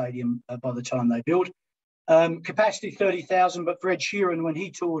 billion stadium by the time they build. Capacity 30,000, but for Ed Sheeran, when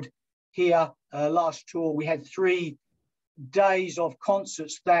he toured here last tour, we had 3 days of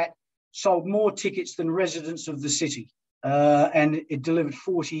concerts that sold more tickets than residents of the city, and it delivered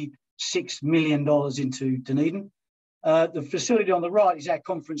 $46 million into Dunedin. The facility on the right is our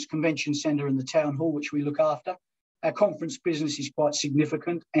conference convention centre and the town hall, which we look after. Our conference business is quite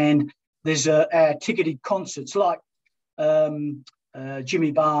significant, and there's our ticketed concerts like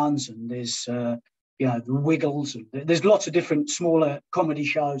Jimmy Barnes, and there's the Wiggles, and there's lots of different smaller comedy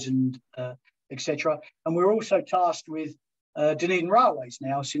shows and etc. And we're also tasked with Dunedin Railways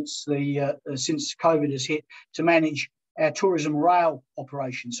now, since COVID has hit, to manage our tourism rail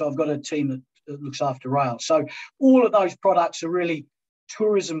operation. So I've got a team that looks after rail. So all of those products are really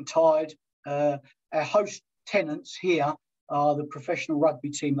tourism tied. Our host tenants here are the professional rugby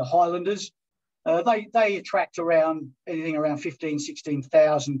team, the Highlanders. They attract anything around 15,000,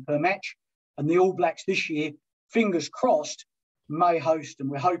 16,000 per match. And the All Blacks this year, fingers crossed, may host, and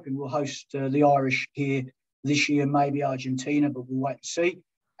we're hoping we'll host the Irish here this year, maybe Argentina, but we'll wait and see.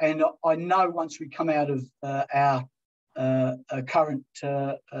 And I know once we come out of our current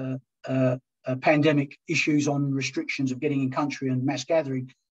pandemic issues on restrictions of getting in country and mass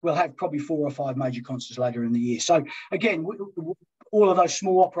gathering, we'll have probably 4 or 5 major concerts later in the year. So again, all of those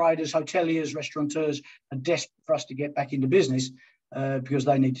small operators, hoteliers, restaurateurs are desperate for us to get back into business because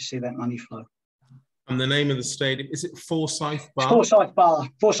they need to see that money flow. And the name of the stadium, is it Forsyth Bar?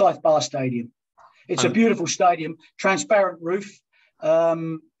 Forsyth Bar Stadium. It's a beautiful stadium, transparent roof.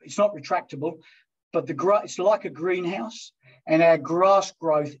 It's not retractable, but it's like a greenhouse, and our grass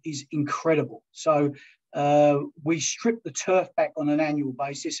growth is incredible. So we strip the turf back on an annual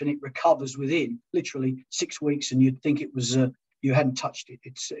basis, and it recovers within literally 6 weeks, and you'd think it was you hadn't touched it.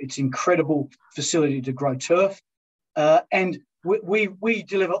 It's incredible facility to grow turf, and we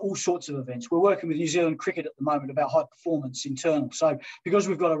deliver all sorts of events. We're working with New Zealand Cricket at the moment about high performance internal. So because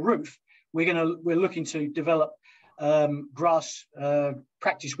we've got a roof, we're looking to develop grass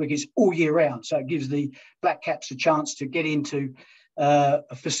practice wickets all year round. So it gives the Black Caps a chance to get into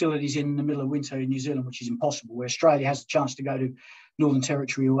facilities in the middle of winter in New Zealand, which is impossible. Where Australia has a chance to go to Northern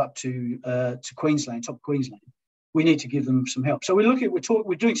Territory or up to Queensland, top Queensland. We need to give them some help. So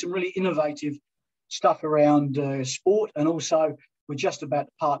we're doing some really innovative stuff around sport, and also we're just about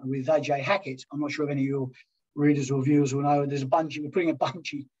to partner with AJ Hackett. I'm not sure if any of your readers or viewers will know. There's a bungee. We're putting a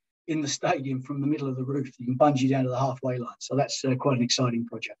bungee in the stadium from the middle of the roof. You can bungee down to the halfway line. So that's quite an exciting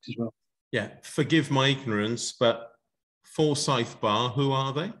project as well. Yeah, forgive my ignorance, but Forsyth Bar, who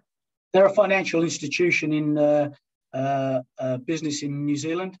are they? They're a financial institution in business in New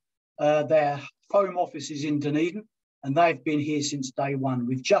Zealand. Their home office is in Dunedin, and they've been here since day one.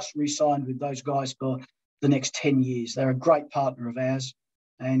 We've just re-signed with those guys for the next 10 years. They're a great partner of ours.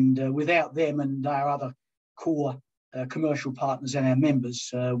 And without them and our other core commercial partners and our members,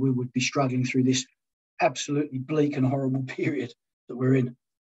 we would be struggling through this absolutely bleak and horrible period that we're in.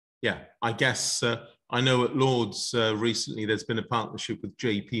 Yeah, I guess I know at Lord's recently there's been a partnership with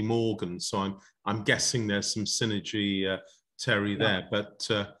JP Morgan, so I'm guessing there's some synergy, Terry, there. But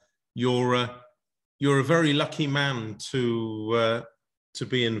you're a very lucky man to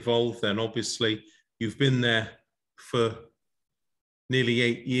be involved. Then obviously you've been there for nearly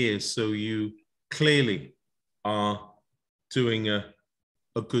 8 years, so you clearly are doing a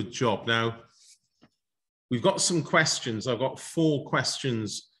good job. Now, we've got some questions. I've got 4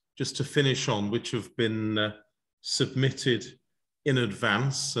 questions just to finish on, which have been submitted in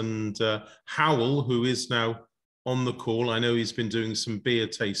advance. And Howell, who is now on the call, I know he's been doing some beer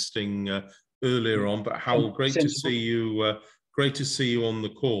tasting earlier on, but Howell, great to see you. Great to see you on the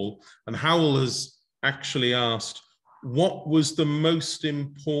call. And Howell has actually asked, what was the most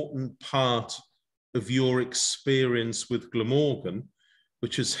important part of your experience with Glamorgan,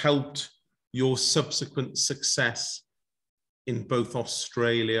 which has helped your subsequent success in both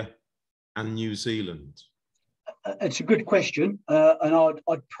Australia and New Zealand? It's a good question, and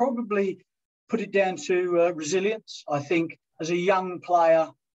I'd probably put it down to resilience. I think as a young player,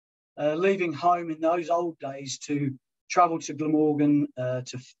 leaving home in those old days to travel to Glamorgan,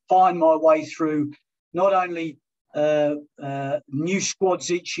 to find my way through not only new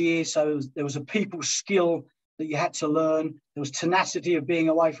squads each year, so there was a people skill that you had to learn. There was tenacity of being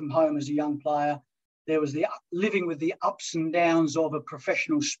away from home as a young player. There was the living with the ups and downs of a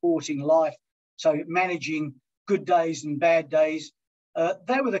professional sporting life, so managing good days and bad days.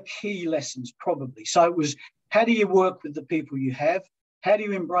 They were the key lessons, probably. So it was, how do you work with the people you have? How do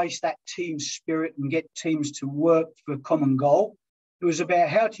you embrace that team spirit and get teams to work for a common goal? It was about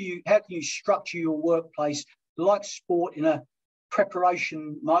how can you structure your workplace like sport in a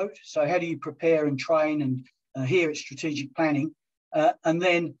preparation mode. So how do you prepare and train, and here it's strategic planning, and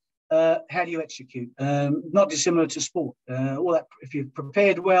then how do you execute? Not dissimilar to sport. All that, if you're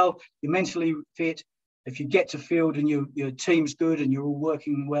prepared well, you're mentally fit, if you get to field and your team's good and you're all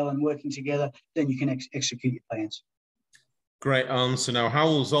working well and working together, then you can execute your plans. Great answer. Now,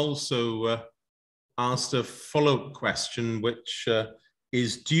 Howell's also asked a follow-up question, which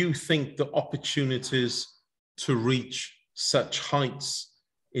is, do you think the opportunities to reach such heights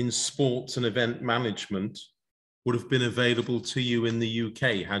in sports and event management would have been available to you in the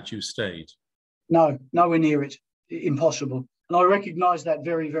UK had you stayed? No, nowhere near it. Impossible. And I recognised that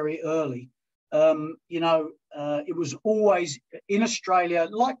very, very early. It was always in Australia,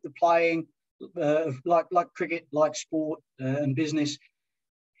 like the playing, like cricket, like sport and business.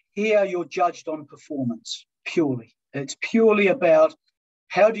 Here you're judged on performance purely. It's purely about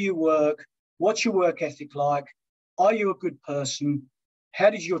how do you work, what's your work ethic like, are you a good person, how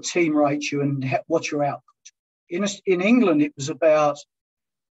did your team rate you, and what's your output. In England, it was about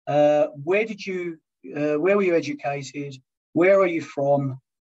where were you educated, where are you from,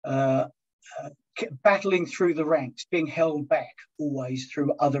 battling through the ranks, being held back always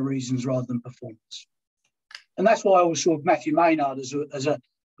through other reasons rather than performance. And that's why I always saw Matthew Maynard as a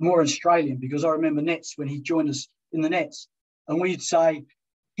more Australian, because I remember Nets when he joined us in the Nets, and we'd say,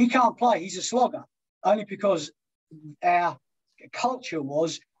 he can't play, he's a slogger, only because our culture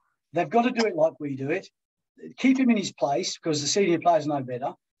was, they've got to do it like we do it, keep him in his place because the senior players know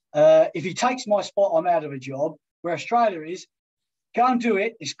better. If he takes my spot, I'm out of a job. Where Australia is, go and do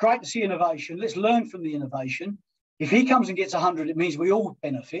it. It's great to see innovation. Let's learn from the innovation. If he comes and gets 100, it means we all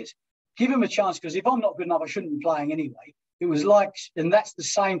benefit. Give him a chance, because if I'm not good enough, I shouldn't be playing anyway. It was like, and that's the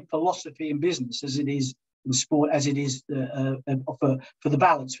same philosophy in business as it is in sport, as it is for the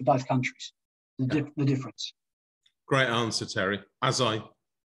balance for both countries, the difference. Great answer, Terry. As I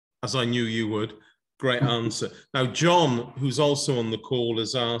knew you would. Great answer. Now, John, who's also on the call,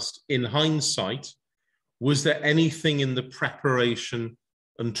 has asked, in hindsight, was there anything in the preparation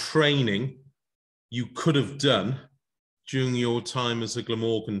and training you could have done during your time as a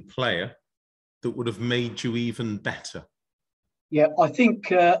Glamorgan player that would have made you even better? Yeah, I think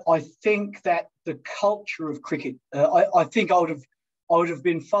that the culture of cricket, I think I would have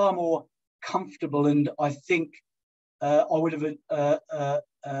been far more comfortable, and I think I would have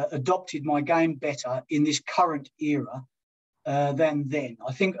adopted my game better in this current era than then.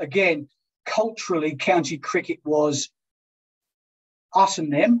 I think, again, culturally, county cricket was us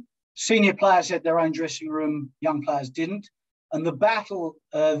and them. Senior players had their own dressing room, young players didn't. And the battle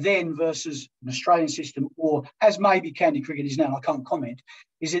then versus an Australian system, or as maybe county cricket is now, I can't comment,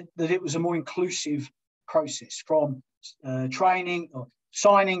 is that it was a more inclusive process from training, or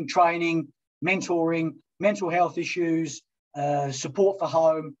signing, training, mentoring, mental health issues, support for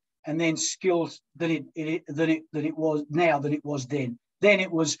home, and then skills that it was now than it was then. Then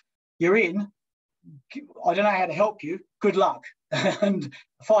it was, you're in, I don't know how to help you, good luck. And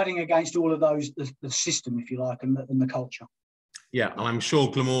fighting against all of those, the system, if you like, and the culture. Yeah, and I'm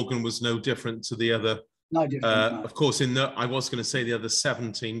sure Glamorgan was no different to the other. No different. No. Of course, I was going to say the other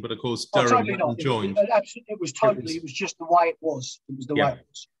 17, but of course Durham totally not. joined. It was just the way it was. It was the way it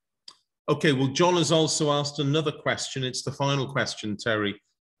was. Okay, well, John has also asked another question. It's the final question, Terry.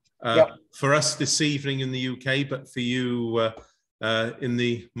 For us this evening in the UK, but for you in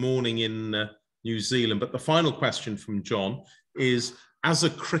the morning in New Zealand. But the final question from John is, as a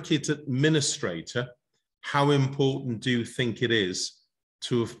cricket administrator, how important do you think it is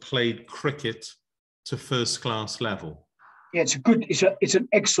to have played cricket to first class level? Yeah, it's an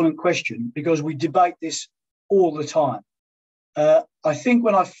excellent question, because we debate this all the time. I think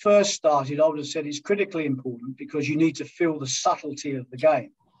when I first started, I would have said it's critically important because you need to feel the subtlety of the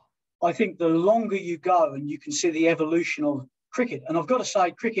game. I think the longer you go, and you can see the evolution of cricket, and I've got to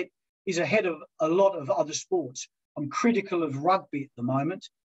say cricket is ahead of a lot of other sports. I'm critical of rugby at the moment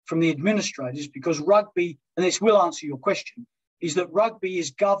from the administrators, because rugby, and this will answer your question, is that rugby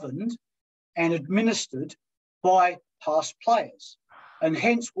is governed and administered by past players. And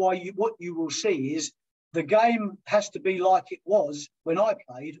hence why what you will see is the game has to be like it was when I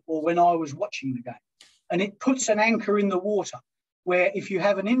played or when I was watching the game. And it puts an anchor in the water, where if you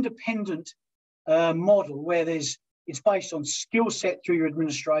have an independent model where it's based on skill set through your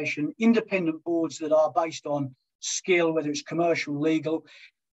administration, independent boards that are based on skill, whether it's commercial, legal,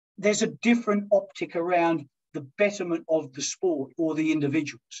 there's a different optic around the betterment of the sport or the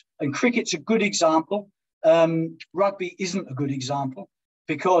individuals. And cricket's a good example. Rugby isn't a good example,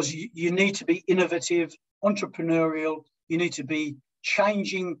 because you need to be innovative, entrepreneurial. You need to be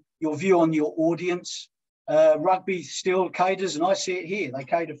changing your view on your audience. Rugby still caters, and I see it here, they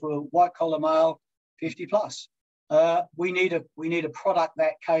cater for a white-collar male, 50 plus. We need a product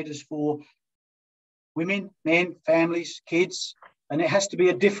that caters for women, men, families, kids, and it has to be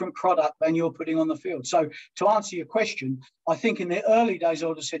a different product than you're putting on the field. So to answer your question, I think in the early days, I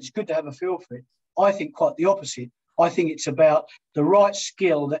would have said it's good to have a feel for it. I think quite the opposite. I think it's about the right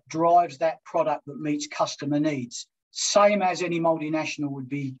skill that drives that product that meets customer needs, same as any multinational would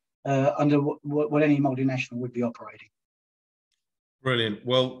be under what any multinational would be operating. Brilliant.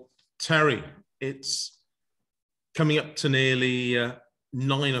 Well, Terry, it's coming up to nearly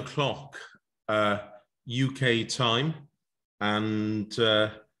 9 o'clock UK time. And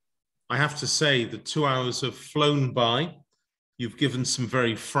I have to say the 2 hours have flown by. You've given some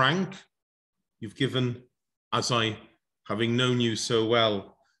very frank, you've given, having known you so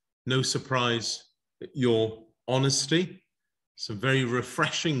well, no surprise at your honesty, some very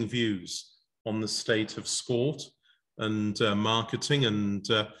refreshing views on the state of sport and marketing. And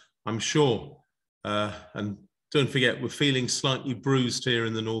I'm sure, and don't forget, we're feeling slightly bruised here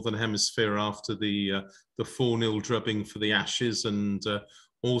in the Northern Hemisphere after the 4-0 drubbing for the Ashes, and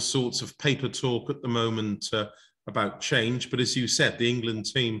all sorts of paper talk at the moment about change. But as you said, the England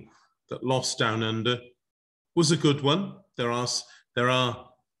team that lost down under was a good one. There are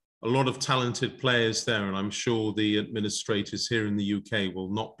a lot of talented players there, and I'm sure the administrators here in the UK will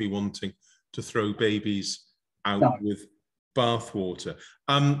not be wanting to throw babies out with bathwater.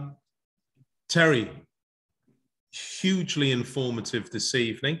 Terry, hugely informative this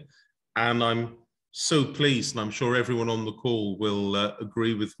evening, and I'm so pleased, and I'm sure everyone on the call will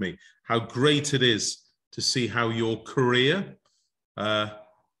agree with me, how great it is to see how your career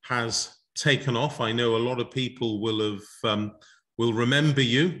has taken off. I know a lot of people will remember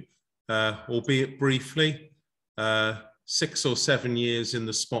you, albeit briefly, 6 or 7 years in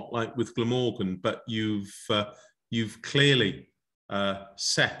the spotlight with Glamorgan, but you've you've clearly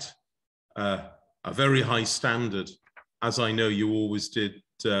set a very high standard, as I know you always did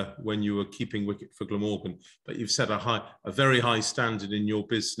when you were keeping wicket for Glamorgan, but you've set a very high standard in your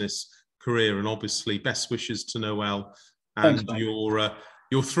business career, and obviously best wishes to Noel and thanks,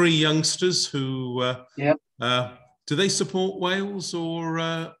 your three youngsters who do they support Wales, or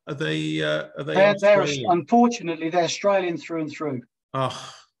are they Australian? Unfortunately, they're Australian through and through.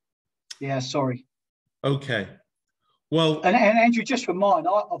 Oh. Yeah, sorry. Okay. Well, and Andrew, just for mine,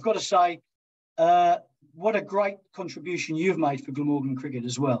 I've got to say, what a great contribution you've made for Glamorgan cricket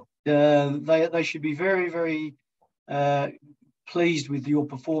as well. They should be very, very pleased with your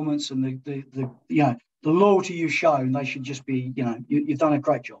performance and the loyalty you've shown. They should just be, you've done a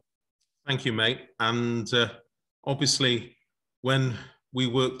great job. Thank you, mate. And obviously, when we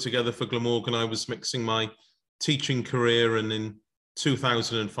worked together for Glamorgan, I was mixing my teaching career, and in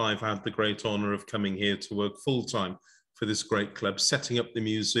 2005, I had the great honour of coming here to work full-time for this great club, setting up the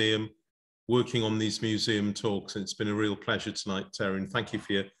museum, working on these museum talks. And it's been a real pleasure tonight, Terry, and thank you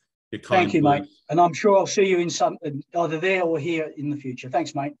for your kind Thank you, words. mate. And I'm sure I'll see you in either there or here in the future.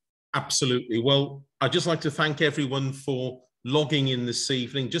 Thanks, mate. Absolutely. Well, I'd just like to thank everyone for logging in this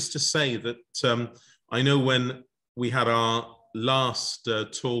evening. Just to say that I know when we had our last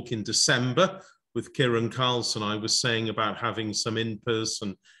talk in December with Kieran Carlson, I was saying about having some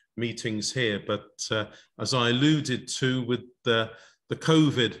in-person meetings here. But as I alluded to, with the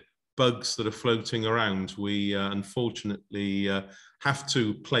COVID bugs that are floating around, we unfortunately have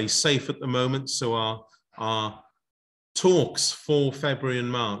to play safe at the moment. So our talks for February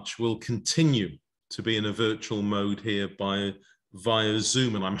and March will continue to be in a virtual mode here via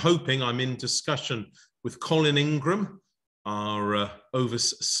Zoom. And I'm hoping, I'm in discussion with Colin Ingram, our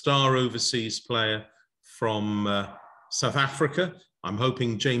star overseas player from South Africa. I'm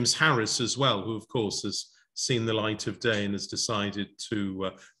hoping James Harris as well, who of course has seen the light of day and has decided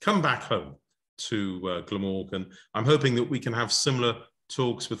to come back home to Glamorgan. I'm hoping that we can have similar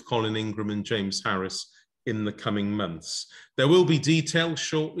talks with Colin Ingram and James Harris in the coming months. There will be details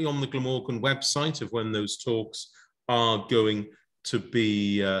shortly on the Glamorgan website of when those talks are going to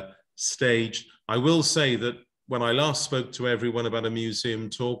be staged. I will say that when I last spoke to everyone about a museum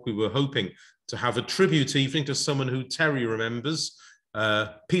talk, we were hoping to have a tribute evening to someone who Terry remembers,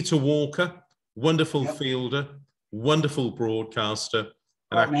 Peter Walker, wonderful fielder, wonderful broadcaster,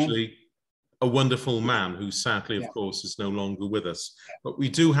 and actually a wonderful man who sadly, of course, is no longer with us. But we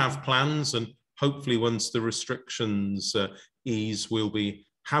do have plans, and hopefully once the restrictions ease, we'll be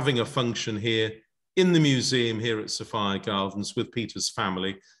having a function here in the museum here at Sapphire Gardens with Peter's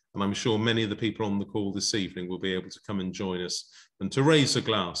family. And I'm sure many of the people on the call this evening will be able to come and join us and to raise a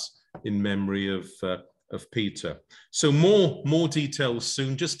glass in memory of Peter. So more details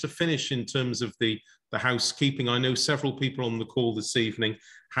soon. Just to finish in terms of the housekeeping, I know several people on the call this evening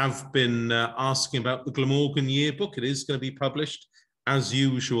have been asking about the Glamorgan yearbook. It is going to be published as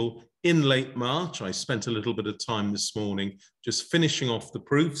usual in late March. I spent a little bit of time this morning just finishing off the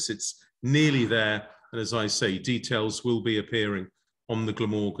proofs. It's nearly there. And as I say, details will be appearing on the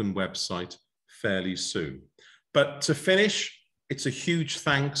Glamorgan website fairly soon. But to finish, it's a huge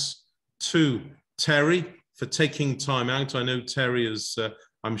thanks to Terry for taking time out. I know Terry is,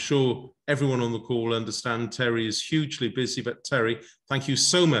 I'm sure everyone on the call understands Terry is hugely busy, but Terry, thank you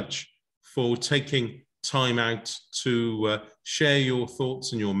so much for taking time out to share your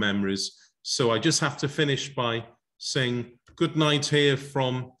thoughts and your memories. So I just have to finish by saying good night here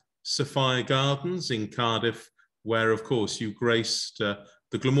from Sapphire Gardens in Cardiff, where, of course, you graced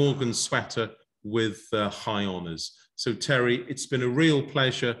the Glamorgan sweater with high honours. So, Terry, it's been a real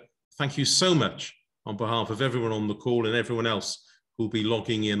pleasure. Thank you so much on behalf of everyone on the call and everyone else who'll be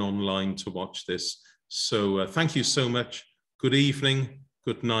logging in online to watch this. So, thank you so much. Good evening,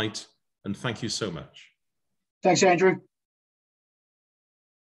 good night, and thank you so much. Thanks, Andrew.